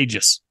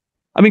outrageous.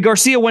 I mean,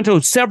 Garcia went to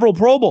several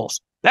Pro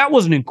Bowls. That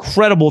was an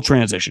incredible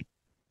transition.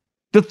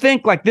 To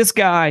think like this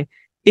guy,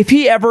 if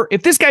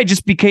this guy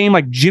just became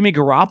like Jimmy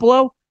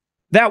Garoppolo,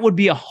 that would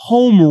be a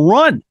home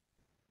run.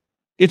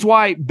 It's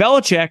why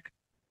Belichick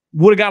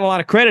would have got a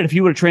lot of credit if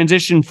he would have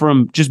transitioned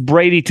from just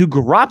Brady to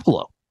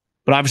Garoppolo.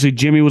 But obviously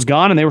Jimmy was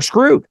gone and they were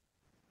screwed.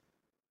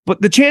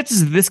 But the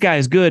chances that this guy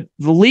is good,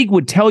 the league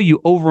would tell you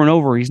over and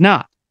over he's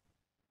not.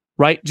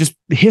 Right? Just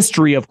the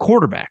history of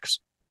quarterbacks,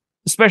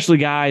 especially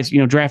guys,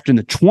 drafted in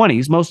the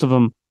 20s. Most of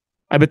them,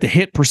 I bet the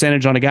hit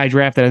percentage on a guy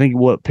drafted, I think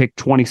he picked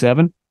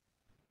 27.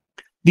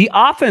 The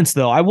offense,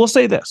 though, I will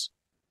say this.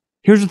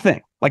 Here's the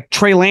thing. Like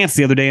Trey Lance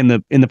the other day in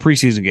the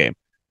preseason game.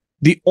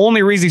 The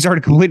only reason he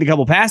started completing a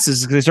couple passes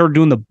is because they started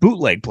doing the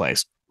bootleg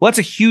plays. Well, that's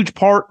a huge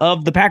part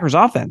of the Packers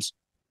offense,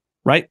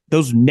 right?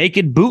 Those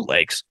naked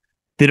bootlegs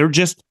that are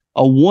just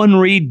a one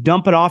read,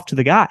 dump it off to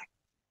the guy.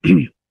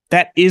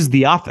 That is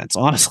the offense,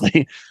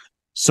 honestly.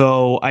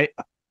 So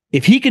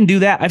if he can do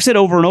that, I've said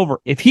over and over,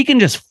 if he can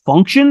just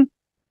function,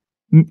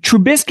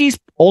 Trubisky's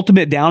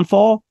ultimate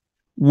downfall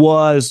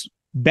was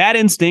bad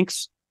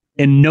instincts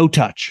and no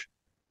touch.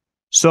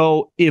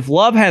 So if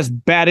Love has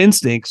bad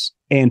instincts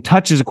and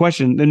touch is a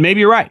question, then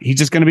maybe you're right. He's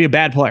just going to be a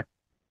bad player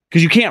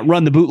because you can't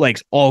run the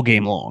bootlegs all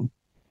game long.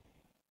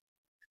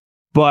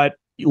 But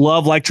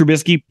Love, like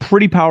Trubisky,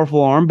 pretty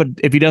powerful arm, but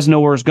if he doesn't know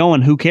where it's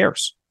going, who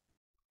cares?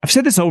 I've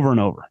said this over and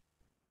over.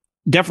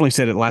 Definitely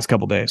said it the last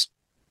couple days.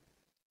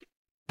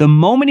 The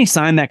moment he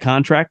signed that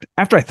contract,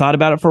 after I thought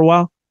about it for a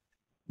while,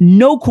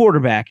 no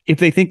quarterback, if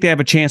they think they have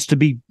a chance to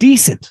be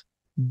decent,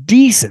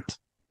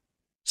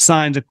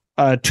 signs a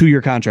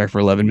 2-year contract for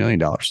 $11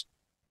 million.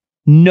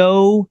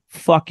 No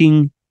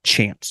fucking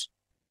chance.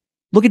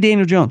 Look at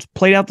Daniel Jones.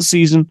 Played out the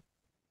season.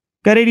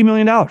 Got $80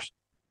 million.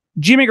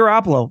 Jimmy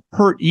Garoppolo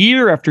hurt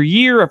year after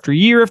year after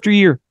year after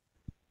year.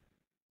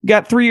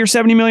 Got 3 years,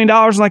 $70 million,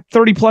 and like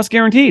 30 plus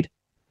guaranteed.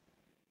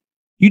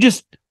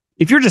 If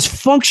you're just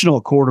functional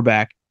at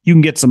quarterback, you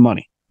can get some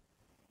money.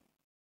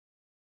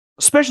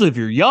 Especially if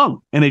you're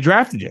young and they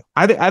drafted you.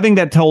 I think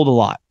that told a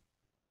lot.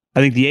 I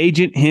think the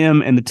agent,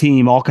 him, and the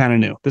team all kind of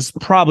knew. This is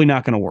probably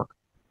not going to work.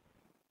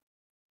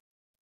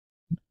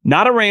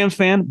 Not a Rams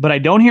fan, but I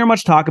don't hear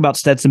much talk about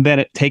Stetson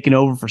Bennett taking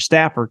over for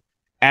Stafford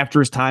after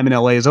his time in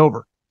LA is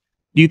over.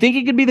 Do you think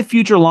he could be the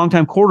future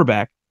longtime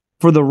quarterback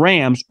for the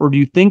Rams, or do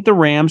you think the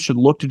Rams should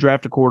look to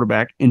draft a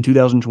quarterback in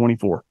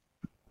 2024?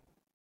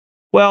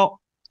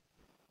 Well,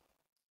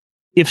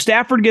 if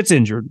Stafford gets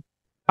injured,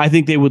 I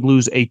think they would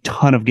lose a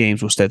ton of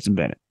games with Stetson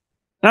Bennett.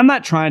 And I'm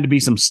not trying to be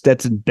some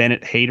Stetson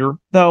Bennett hater,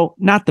 though,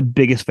 not the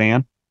biggest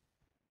fan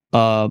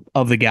of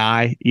the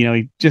guy.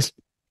 He just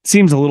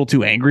seems a little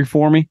too angry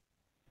for me.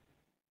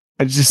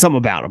 It's just something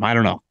about him. I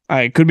don't know.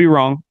 I could be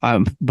wrong,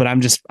 but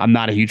I'm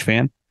not a huge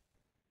fan.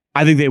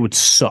 I think they would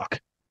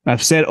suck.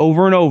 I've said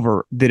over and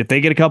over that if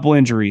they get a couple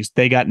injuries,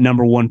 they got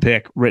number 1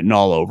 pick written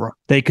all over them.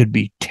 They could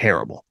be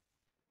terrible.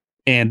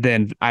 And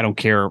then I don't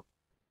care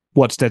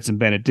what Stetson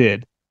Bennett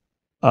did,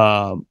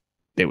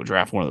 they would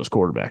draft one of those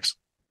quarterbacks.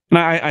 And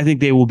I think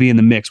they will be in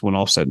the mix when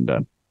all's said and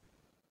done.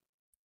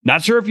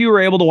 Not sure if you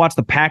were able to watch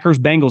the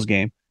Packers-Bengals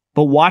game,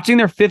 but watching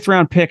their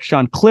 5th-round pick,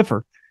 Sean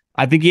Clifford,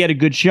 I think he had a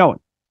good showing.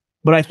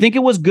 But I think it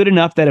was good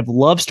enough that if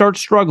Love starts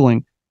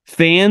struggling,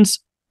 fans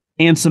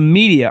and some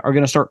media are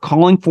going to start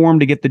calling for him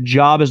to get the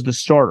job as the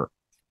starter.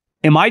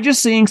 Am I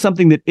just seeing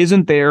something that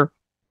isn't there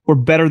or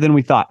better than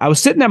we thought? I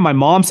was sitting at my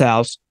mom's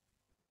house.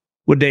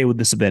 What day would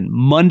this have been?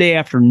 Monday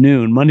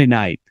afternoon, Monday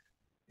night,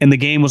 and the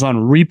game was on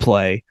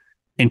replay,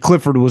 and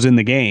Clifford was in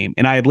the game.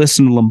 And I had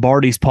listened to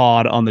Lombardi's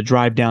pod on the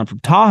drive down from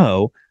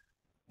Tahoe,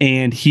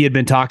 and he had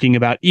been talking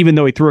about, even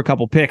though he threw a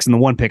couple picks, and the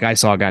one pick I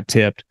saw got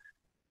tipped,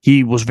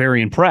 he was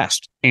very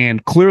impressed.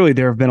 And clearly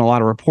there have been a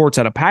lot of reports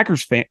out of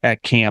Packers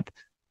at camp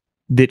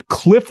that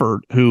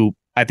Clifford, who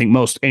I think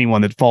most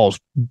anyone that follows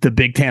the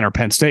Big Ten or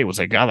Penn State would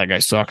say, God, that guy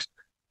sucks.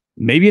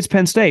 Maybe it's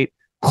Penn State.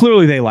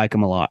 Clearly they like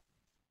him a lot.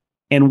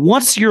 And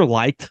once you're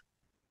liked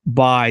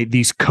by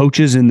these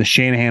coaches in the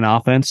Shanahan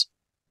offense,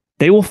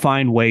 they will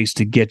find ways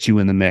to get you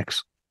in the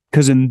mix.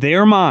 Because in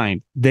their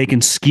mind, they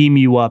can scheme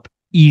you up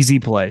easy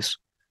plays.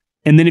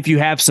 And then if you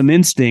have some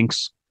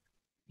instincts,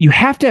 you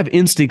have to have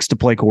instincts to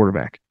play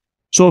quarterback.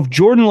 So if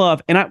Jordan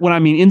Love, and when I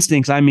mean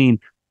instincts, I mean,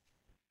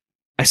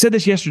 I said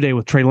this yesterday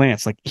with Trey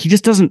Lance, like he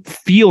just doesn't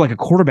feel like a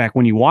quarterback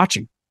when you watch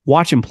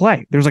him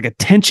play. There's like a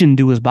tension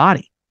to his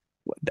body.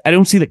 I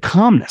don't see the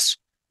calmness.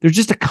 There's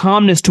just a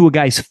calmness to a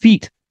guy's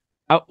feet.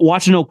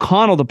 Watching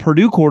O'Connell, the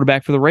Purdue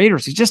quarterback for the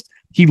Raiders,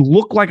 he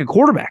looked like a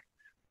quarterback.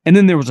 And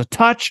then there was a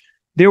touch.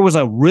 There was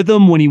a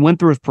rhythm when he went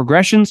through his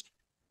progressions.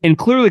 And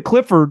clearly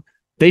Clifford,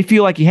 they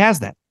feel like he has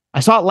that.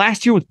 I saw it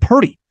last year with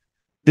Purdy,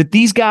 that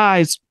these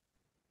guys,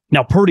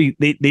 now Purdy,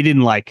 they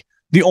didn't like,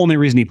 the only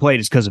reason he played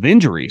is because of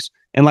injuries.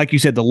 And like you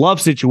said, the Love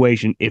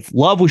situation, if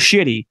Love was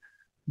shitty,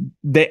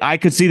 I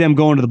could see them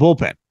going to the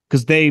bullpen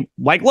because they,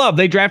 like Love,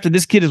 they drafted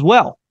this kid as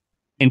well.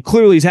 And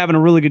clearly he's having a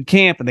really good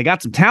camp and they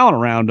got some talent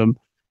around him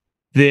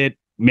that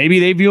maybe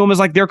they view him as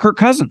like their Kirk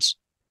Cousins.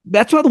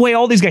 That's not the way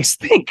all these guys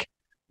think.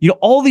 You know,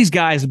 all these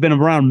guys have been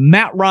around.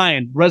 Matt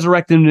Ryan,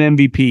 resurrecting an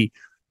MVP.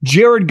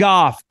 Jared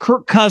Goff,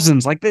 Kirk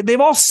Cousins, like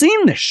they've all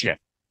seen this shit.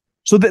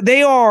 So that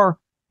they are,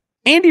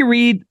 Andy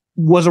Reid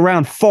was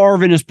around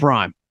Favre in his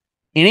prime.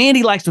 And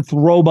Andy likes to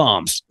throw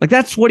bombs. Like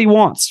that's what he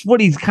wants, what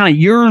he kind of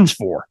yearns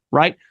for,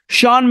 right?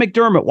 Sean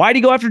McDermott, why'd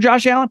he go after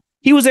Josh Allen?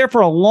 He was there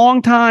for a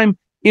long time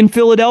in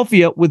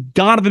Philadelphia with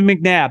Donovan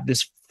McNabb,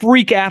 this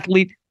freak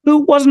athlete who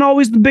wasn't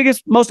always the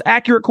biggest, most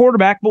accurate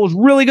quarterback, but was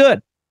really good.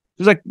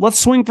 He was like, let's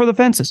swing for the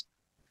fences.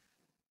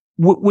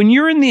 When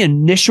you're in the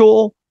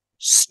initial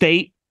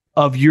state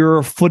of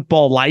your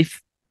football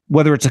life,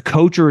 whether it's a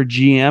coach or a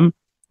GM,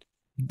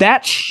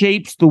 that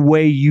shapes the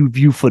way you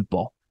view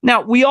football.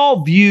 Now, we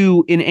all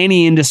view in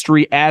any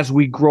industry as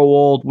we grow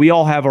old, we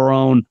all have our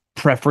own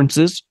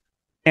preferences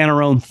and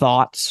our own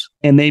thoughts,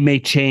 and they may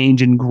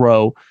change and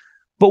grow.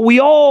 But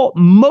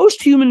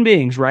most human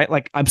beings, right?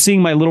 Like I'm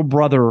seeing my little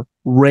brother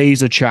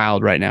raise a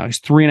child right now. He's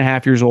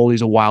 3.5 years old.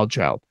 He's a wild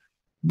child.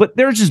 But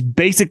there's just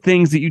basic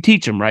things that you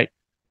teach him, right?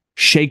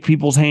 Shake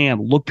people's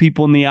hand, look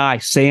people in the eye,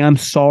 say, I'm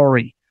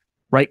sorry,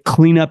 right?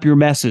 Clean up your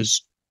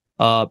messes.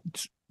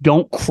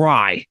 Don't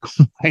cry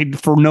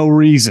for no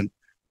reason.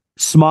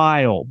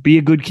 Smile, be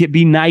a good kid,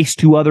 be nice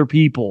to other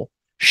people,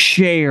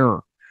 share,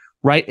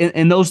 right?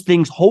 And those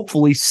things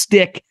hopefully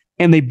stick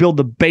and they build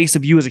the base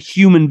of you as a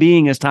human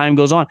being as time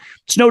goes on.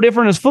 It's no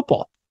different as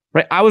football,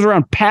 right? I was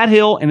around Pat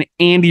Hill and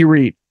Andy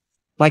Reid.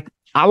 Like,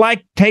 I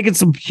like taking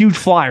some huge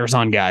flyers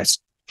on guys.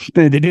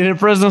 They did it at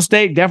Fresno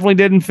State, definitely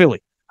did in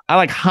Philly. I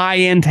like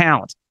high-end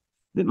talent.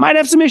 It might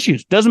have some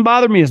issues. Doesn't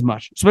bother me as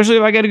much, especially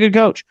if I get a good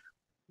coach.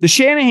 The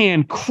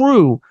Shanahan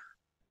crew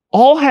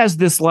all has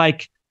this,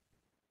 like,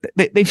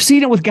 they've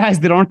seen it with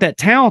guys that aren't that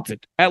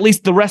talented. At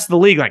least the rest of the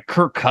league, like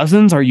Kirk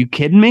Cousins. Are you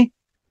kidding me?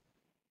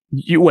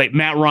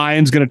 Matt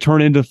Ryan's going to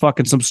turn into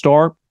fucking some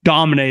star.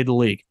 Dominated the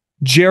league.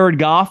 Jared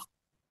Goff.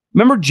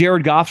 Remember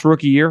Jared Goff's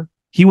rookie year?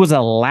 He was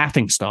a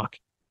laughingstock.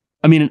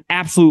 I mean, an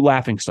absolute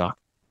laughingstock.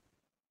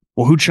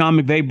 Well, who'd Sean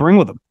McVay bring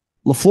with him?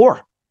 LaFleur.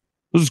 It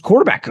was his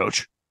quarterback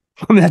coach.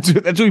 I mean, that's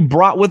who he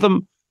brought with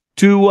him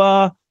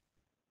to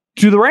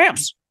the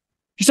Rams.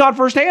 He saw it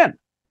firsthand.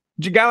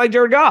 A guy like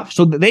Jared Goff.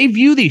 So they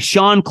view these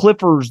Sean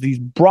Cliffords, these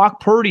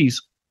Brock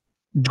Purdy's.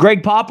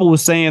 Greg Popple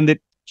was saying that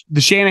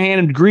the Shanahan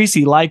and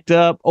Greasy liked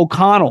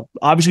O'Connell.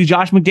 Obviously,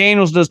 Josh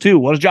McDaniels does too.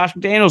 What is Josh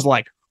McDaniels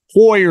like?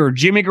 Hoyer,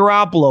 Jimmy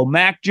Garoppolo,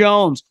 Mac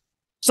Jones.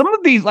 Some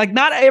of these, like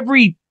not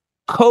every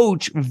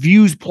coach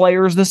views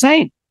players the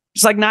same.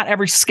 It's like not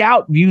every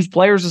scout views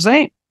players the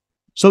same.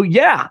 So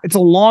yeah, it's a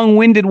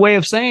long-winded way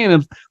of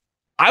saying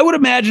I would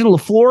imagine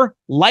LaFleur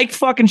liked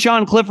fucking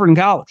Sean Clifford in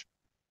college.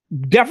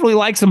 Definitely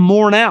likes him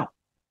more now.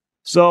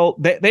 So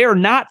they are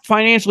not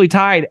financially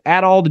tied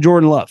at all to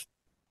Jordan Love.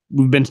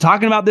 We've been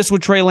talking about this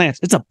with Trey Lance.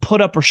 It's a put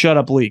up or shut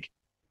up league.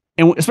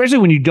 And especially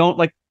when you don't,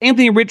 like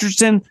Anthony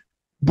Richardson,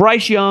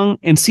 Bryce Young,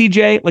 and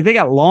CJ, like they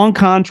got long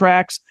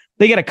contracts.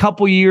 They got a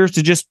couple years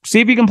to just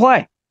see if you can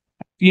play.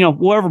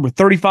 Whatever, with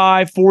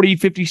 35, 40,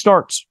 50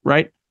 starts,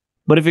 right?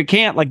 But if it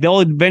can't, like, they'll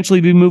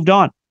eventually be moved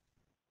on.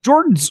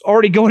 Jordan's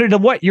already going into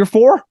what, year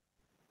 4?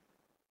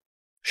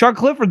 Sean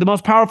Clifford, the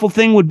most powerful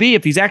thing would be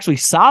if he's actually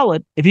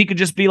solid, if he could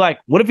just be like,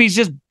 what if he's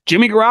just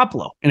Jimmy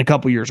Garoppolo in a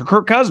couple years or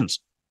Kirk Cousins?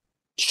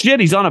 Shit,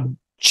 he's on a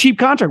cheap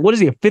contract. What is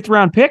he, a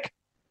 5th-round pick?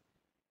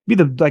 Be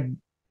the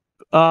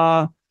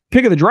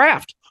pick of the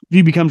draft if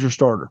he becomes your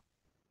starter.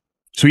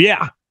 So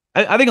yeah,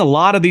 I think a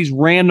lot of these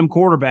random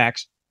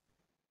quarterbacks,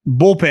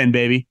 bullpen,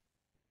 baby.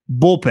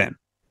 Bullpen.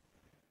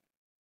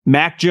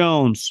 Mac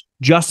Jones,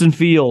 Justin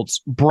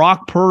Fields,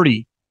 Brock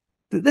Purdy.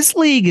 This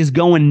league is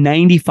going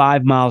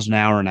 95 miles an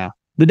hour now.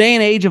 The day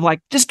and age of like,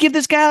 just give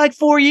this guy like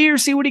 4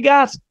 years, see what he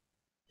got.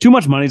 Too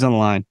much money's on the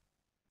line.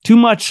 Too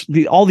much.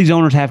 All these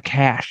owners have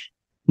cash.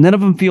 None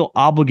of them feel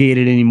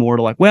obligated anymore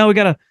to like, well, we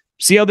got to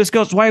see how this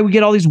goes. That's why we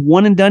get all these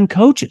one-and-done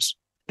coaches.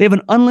 They have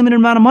an unlimited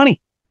amount of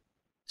money.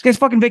 This guy's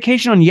fucking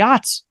vacation on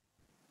yachts.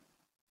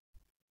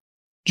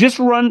 Just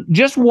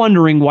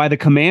wondering why the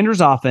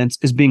Commanders' offense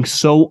is being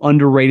so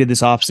underrated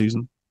this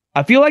offseason.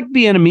 I feel like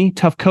Bieniemy,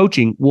 tough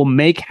coaching, will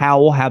make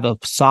Howell have a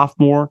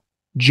sophomore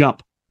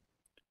jump.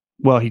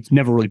 Well, he's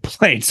never really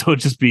played, so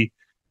it'd just be,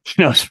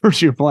 his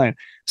first year playing,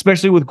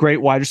 especially with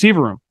great wide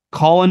receiver room.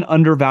 Colin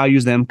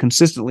undervalues them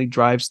consistently,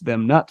 drives me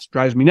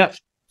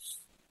nuts.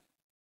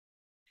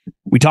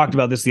 We talked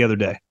about this the other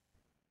day.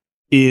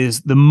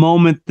 Is the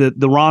moment that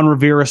the Ron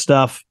Rivera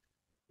stuff,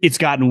 it's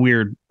gotten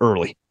weird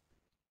early.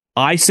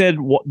 I said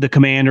the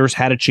Commanders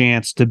had a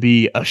chance to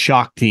be a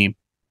shock team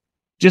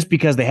just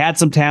because they had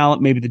some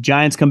talent. Maybe the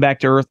Giants come back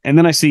to earth. And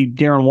then I see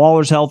Darren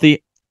Waller's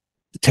healthy,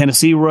 the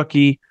Tennessee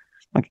rookie,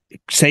 like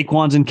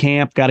Saquon's in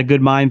camp, got a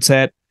good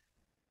mindset.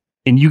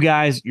 And you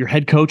guys, your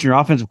head coach and your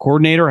offensive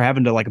coordinator are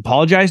having to like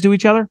apologize to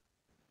each other.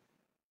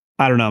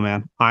 I don't know,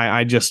 man.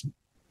 I just,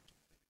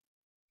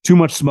 too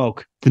much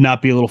smoke to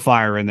not be a little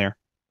fire in there.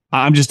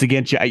 I'm just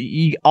against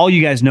you. All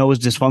you guys know is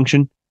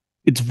dysfunction.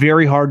 It's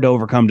very hard to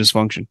overcome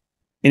dysfunction.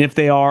 And if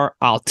they are,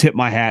 I'll tip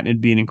my hat and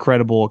it'd be an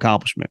incredible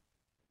accomplishment.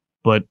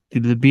 But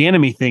the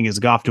Bieniemy thing has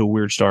got off to a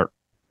weird start.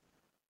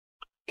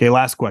 Okay,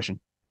 last question.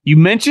 You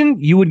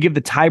mentioned you would give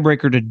the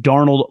tiebreaker to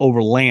Darnold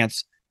over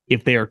Lance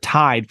if they are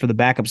tied for the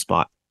backup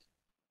spot.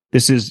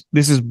 This is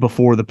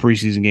before the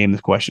preseason game,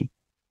 this question.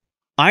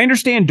 I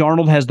understand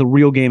Darnold has the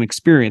real game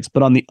experience,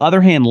 but on the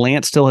other hand,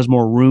 Lance still has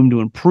more room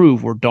to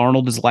improve where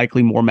Darnold is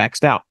likely more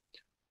maxed out.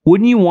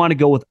 Wouldn't you want to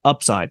go with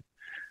upside?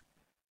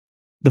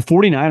 The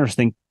 49ers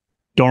think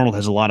Darnold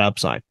has a lot of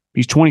upside.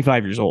 He's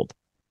 25 years old.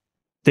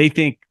 They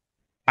think,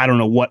 I don't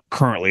know what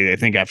currently they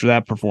think after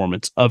that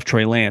performance of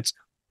Trey Lance.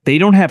 They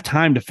don't have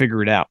time to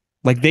figure it out.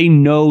 Like, they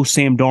know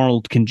Sam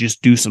Darnold can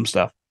just do some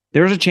stuff.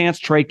 There's a chance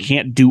Trey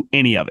can't do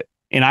any of it.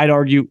 And I'd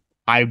argue,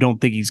 I don't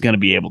think he's going to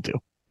be able to.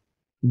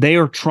 They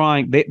are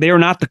trying. They are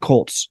not the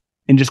Colts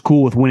and just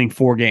cool with winning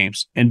 4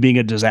 games and being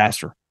a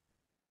disaster.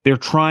 They're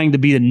trying to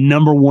be the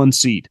number 1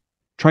 seed,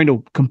 trying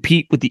to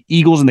compete with the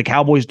Eagles and the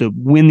Cowboys to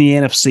win the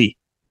NFC.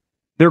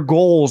 Their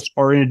goals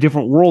are in a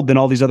different world than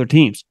all these other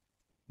teams.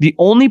 The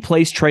only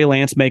place Trey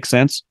Lance makes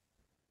sense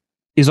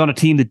is on a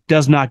team that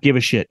does not give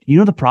a shit. You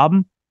know the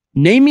problem?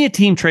 Name me a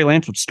team Trey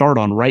Lance would start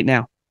on right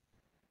now.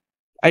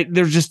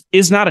 There just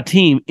is not a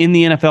team in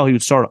the NFL he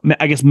would start on.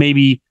 I guess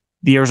maybe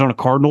the Arizona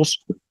Cardinals.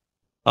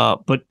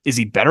 But is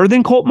he better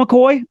than Colt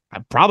McCoy?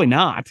 Probably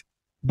not.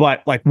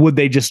 But like, would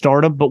they just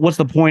start him? But what's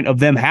the point of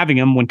them having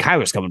him when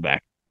Kyler's coming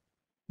back?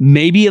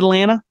 Maybe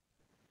Atlanta.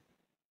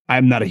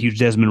 I'm not a huge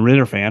Desmond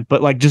Ridder fan,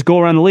 but like, just go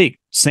around the league.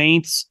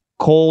 Saints,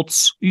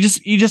 Colts. You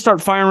just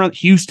start firing around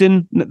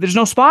Houston. There's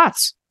no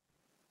spots.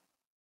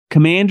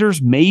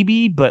 Commanders,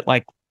 maybe, but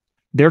like,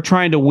 they're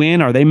trying to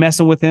win. Are they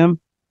messing with him?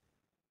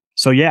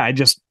 So yeah, I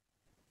just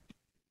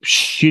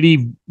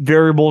shitty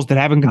variables that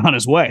haven't gone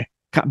his way.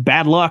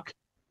 Bad luck.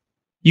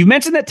 You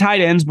mentioned that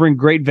tight ends bring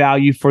great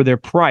value for their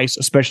price,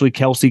 especially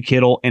Kelsey,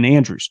 Kittle, and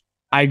Andrews.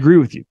 I agree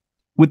with you.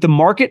 With the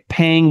market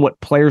paying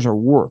what players are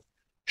worth,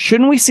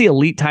 shouldn't we see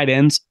elite tight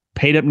ends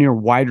paid up near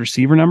wide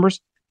receiver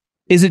numbers?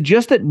 Is it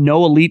just that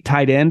no elite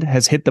tight end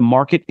has hit the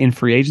market in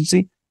free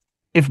agency?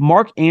 If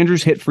Mark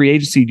Andrews hit free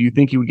agency, do you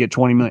think he would get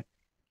 $20 million?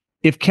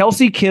 If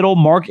Kelsey, Kittle,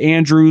 Mark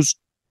Andrews,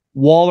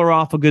 Waller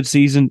off a good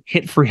season,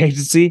 hit free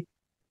agency,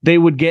 they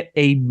would get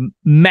a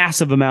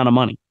massive amount of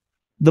money.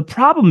 The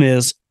problem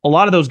is, a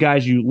lot of those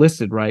guys you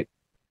listed, right?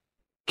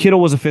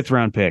 Kittle was a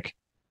 5th-round pick.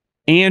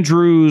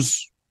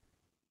 Andrews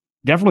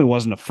definitely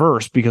wasn't a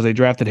first because they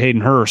drafted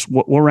Hayden Hurst.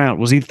 What round?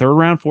 Was he 3rd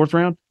round, 4th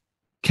round?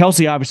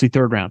 Kelsey, obviously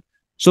 3rd round.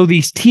 So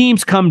these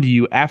teams come to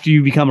you after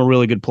you become a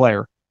really good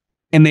player,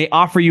 and they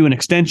offer you an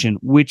extension,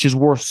 which is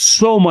worth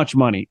so much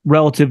money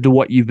relative to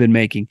what you've been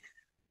making.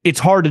 It's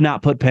hard to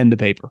not put pen to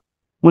paper.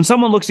 When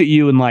someone looks at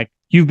you and like,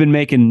 you've been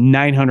making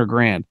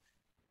 $900,000,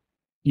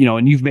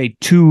 and you've made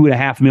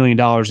 $2.5 million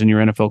in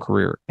your NFL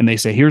career, and they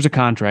say, here's a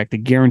contract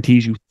that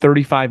guarantees you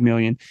 $35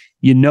 million.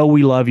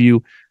 We love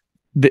you.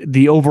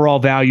 The overall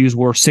values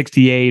were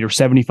 68 or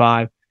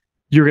 75.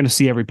 You're going to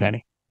see every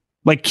penny.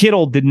 Like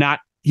Kittle did not,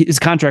 his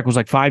contract was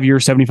like 5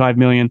 years, 75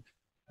 million.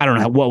 I don't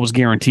know what was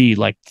guaranteed,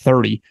 like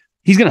 30.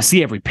 He's going to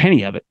see every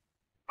penny of it.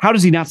 How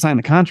does he not sign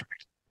the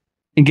contract?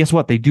 And guess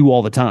what? They do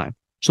all the time.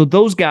 So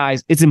those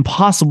guys, it's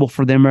impossible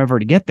for them ever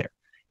to get there.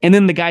 And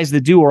then the guys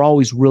that do are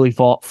always really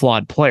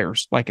flawed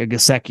players, like a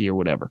Gesicki or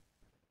whatever.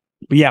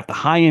 But yeah, if the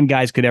high-end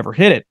guys could ever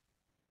hit it,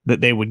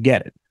 that they would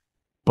get it.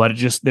 But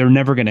they're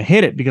never going to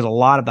hit it because a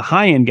lot of the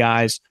high-end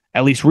guys,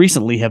 at least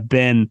recently, have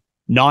been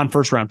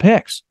non-first-round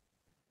picks.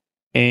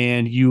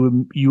 And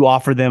you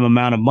offer them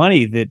amount of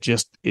money that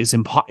just is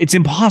it's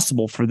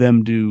impossible for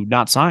them to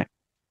not sign.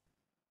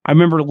 I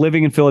remember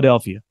living in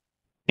Philadelphia,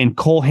 and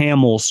Cole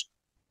Hamels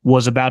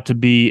was about to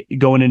be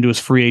going into his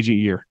free agent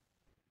year.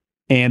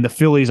 And the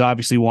Phillies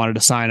obviously wanted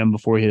to sign him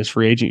before he hit his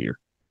free agent year.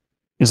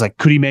 It's like,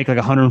 could he make like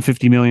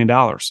 $150 million?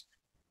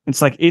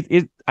 It's like,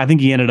 I think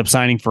he ended up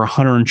signing for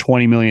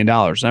 $120 million.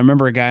 I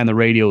remember a guy on the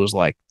radio was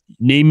like,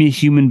 name me a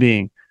human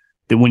being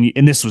that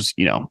and this was,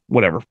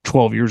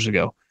 12 years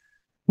ago.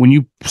 When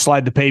you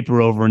slide the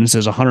paper over and it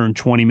says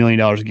 $120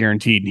 million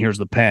guaranteed, and here's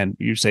the pen,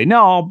 you say,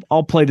 no,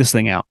 I'll play this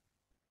thing out.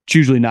 It's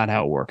usually not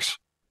how it works.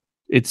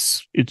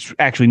 It's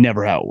actually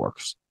never how it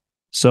works.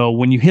 So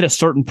when you hit a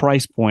certain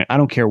price point, I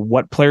don't care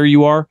what player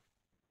you are,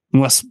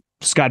 unless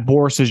Scott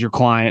Boras is your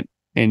client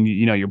and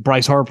you're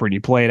Bryce Harper and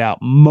you play it out,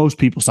 most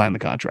people sign the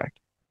contract.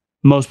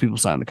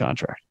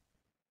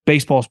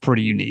 Baseball's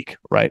pretty unique,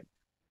 right?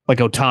 Like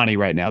Ohtani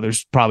right now,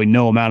 there's probably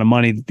no amount of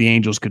money that the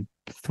Angels could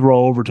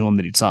throw over to him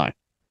that he'd sign.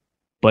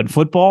 But in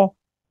football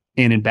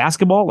and in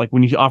basketball, like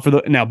when you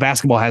offer now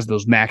basketball has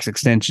those max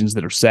extensions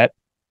that are set,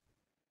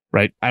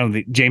 right? I don't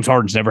think James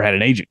Harden's never had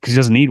an agent because he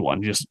doesn't need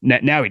one. Just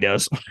now he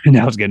does.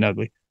 Now it's getting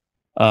ugly.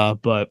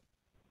 But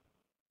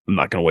I'm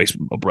not going to waste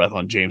a breath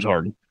on James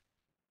Harden.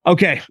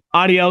 Okay,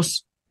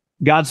 adios,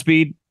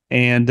 Godspeed,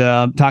 and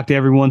talk to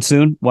everyone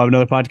soon. We'll have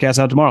another podcast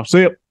out tomorrow. See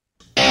you.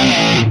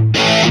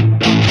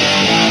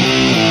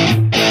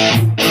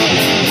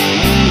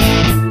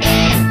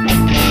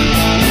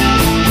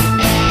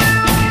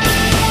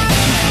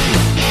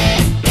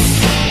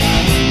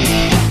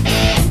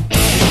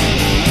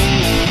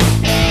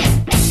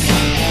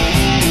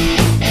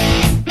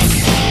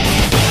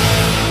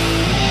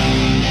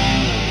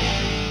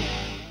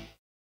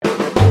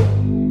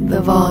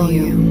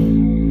 Volume.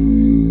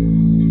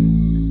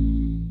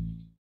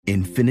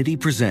 Infinity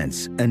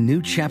presents a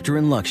new chapter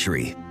in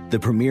luxury, the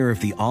premiere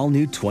of the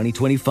all-new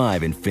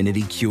 2025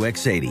 Infinity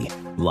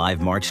QX80,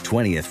 live March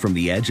 20th from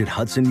the Edge at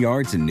Hudson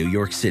Yards in New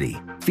York City,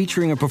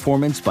 featuring a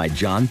performance by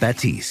John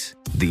Batiste.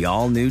 The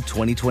all-new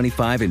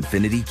 2025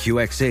 Infinity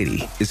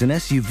QX80 is an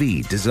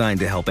SUV designed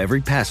to help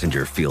every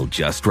passenger feel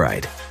just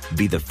right.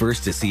 Be the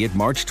first to see it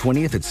March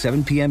 20th at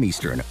 7 p.m.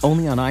 Eastern,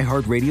 only on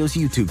iHeartRadio's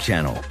YouTube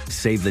channel.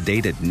 Save the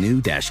date at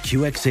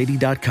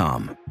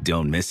new-QX80.com.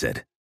 Don't miss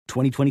it.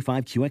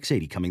 2025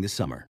 QX80 coming this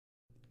summer.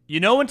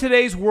 In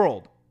today's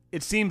world,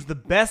 it seems the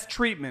best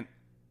treatment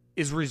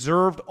is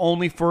reserved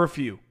only for a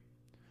few.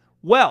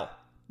 Well,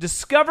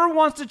 Discover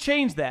wants to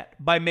change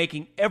that by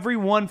making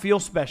everyone feel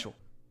special.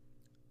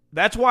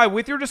 That's why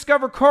with your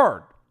Discover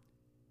card,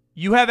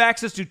 you have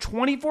access to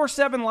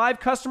 24/7 live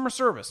customer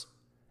service,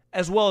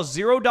 as well as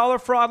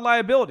 $0 fraud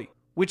liability,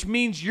 which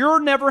means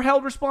you're never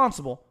held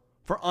responsible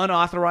for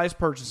unauthorized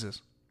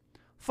purchases.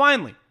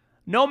 Finally,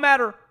 no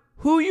matter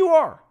who you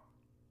are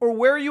or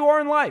where you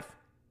are in life,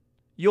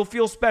 you'll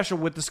feel special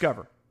with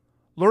Discover.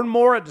 Learn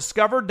more at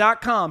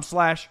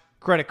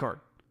discover.com/credit card.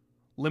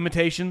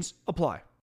 Limitations apply.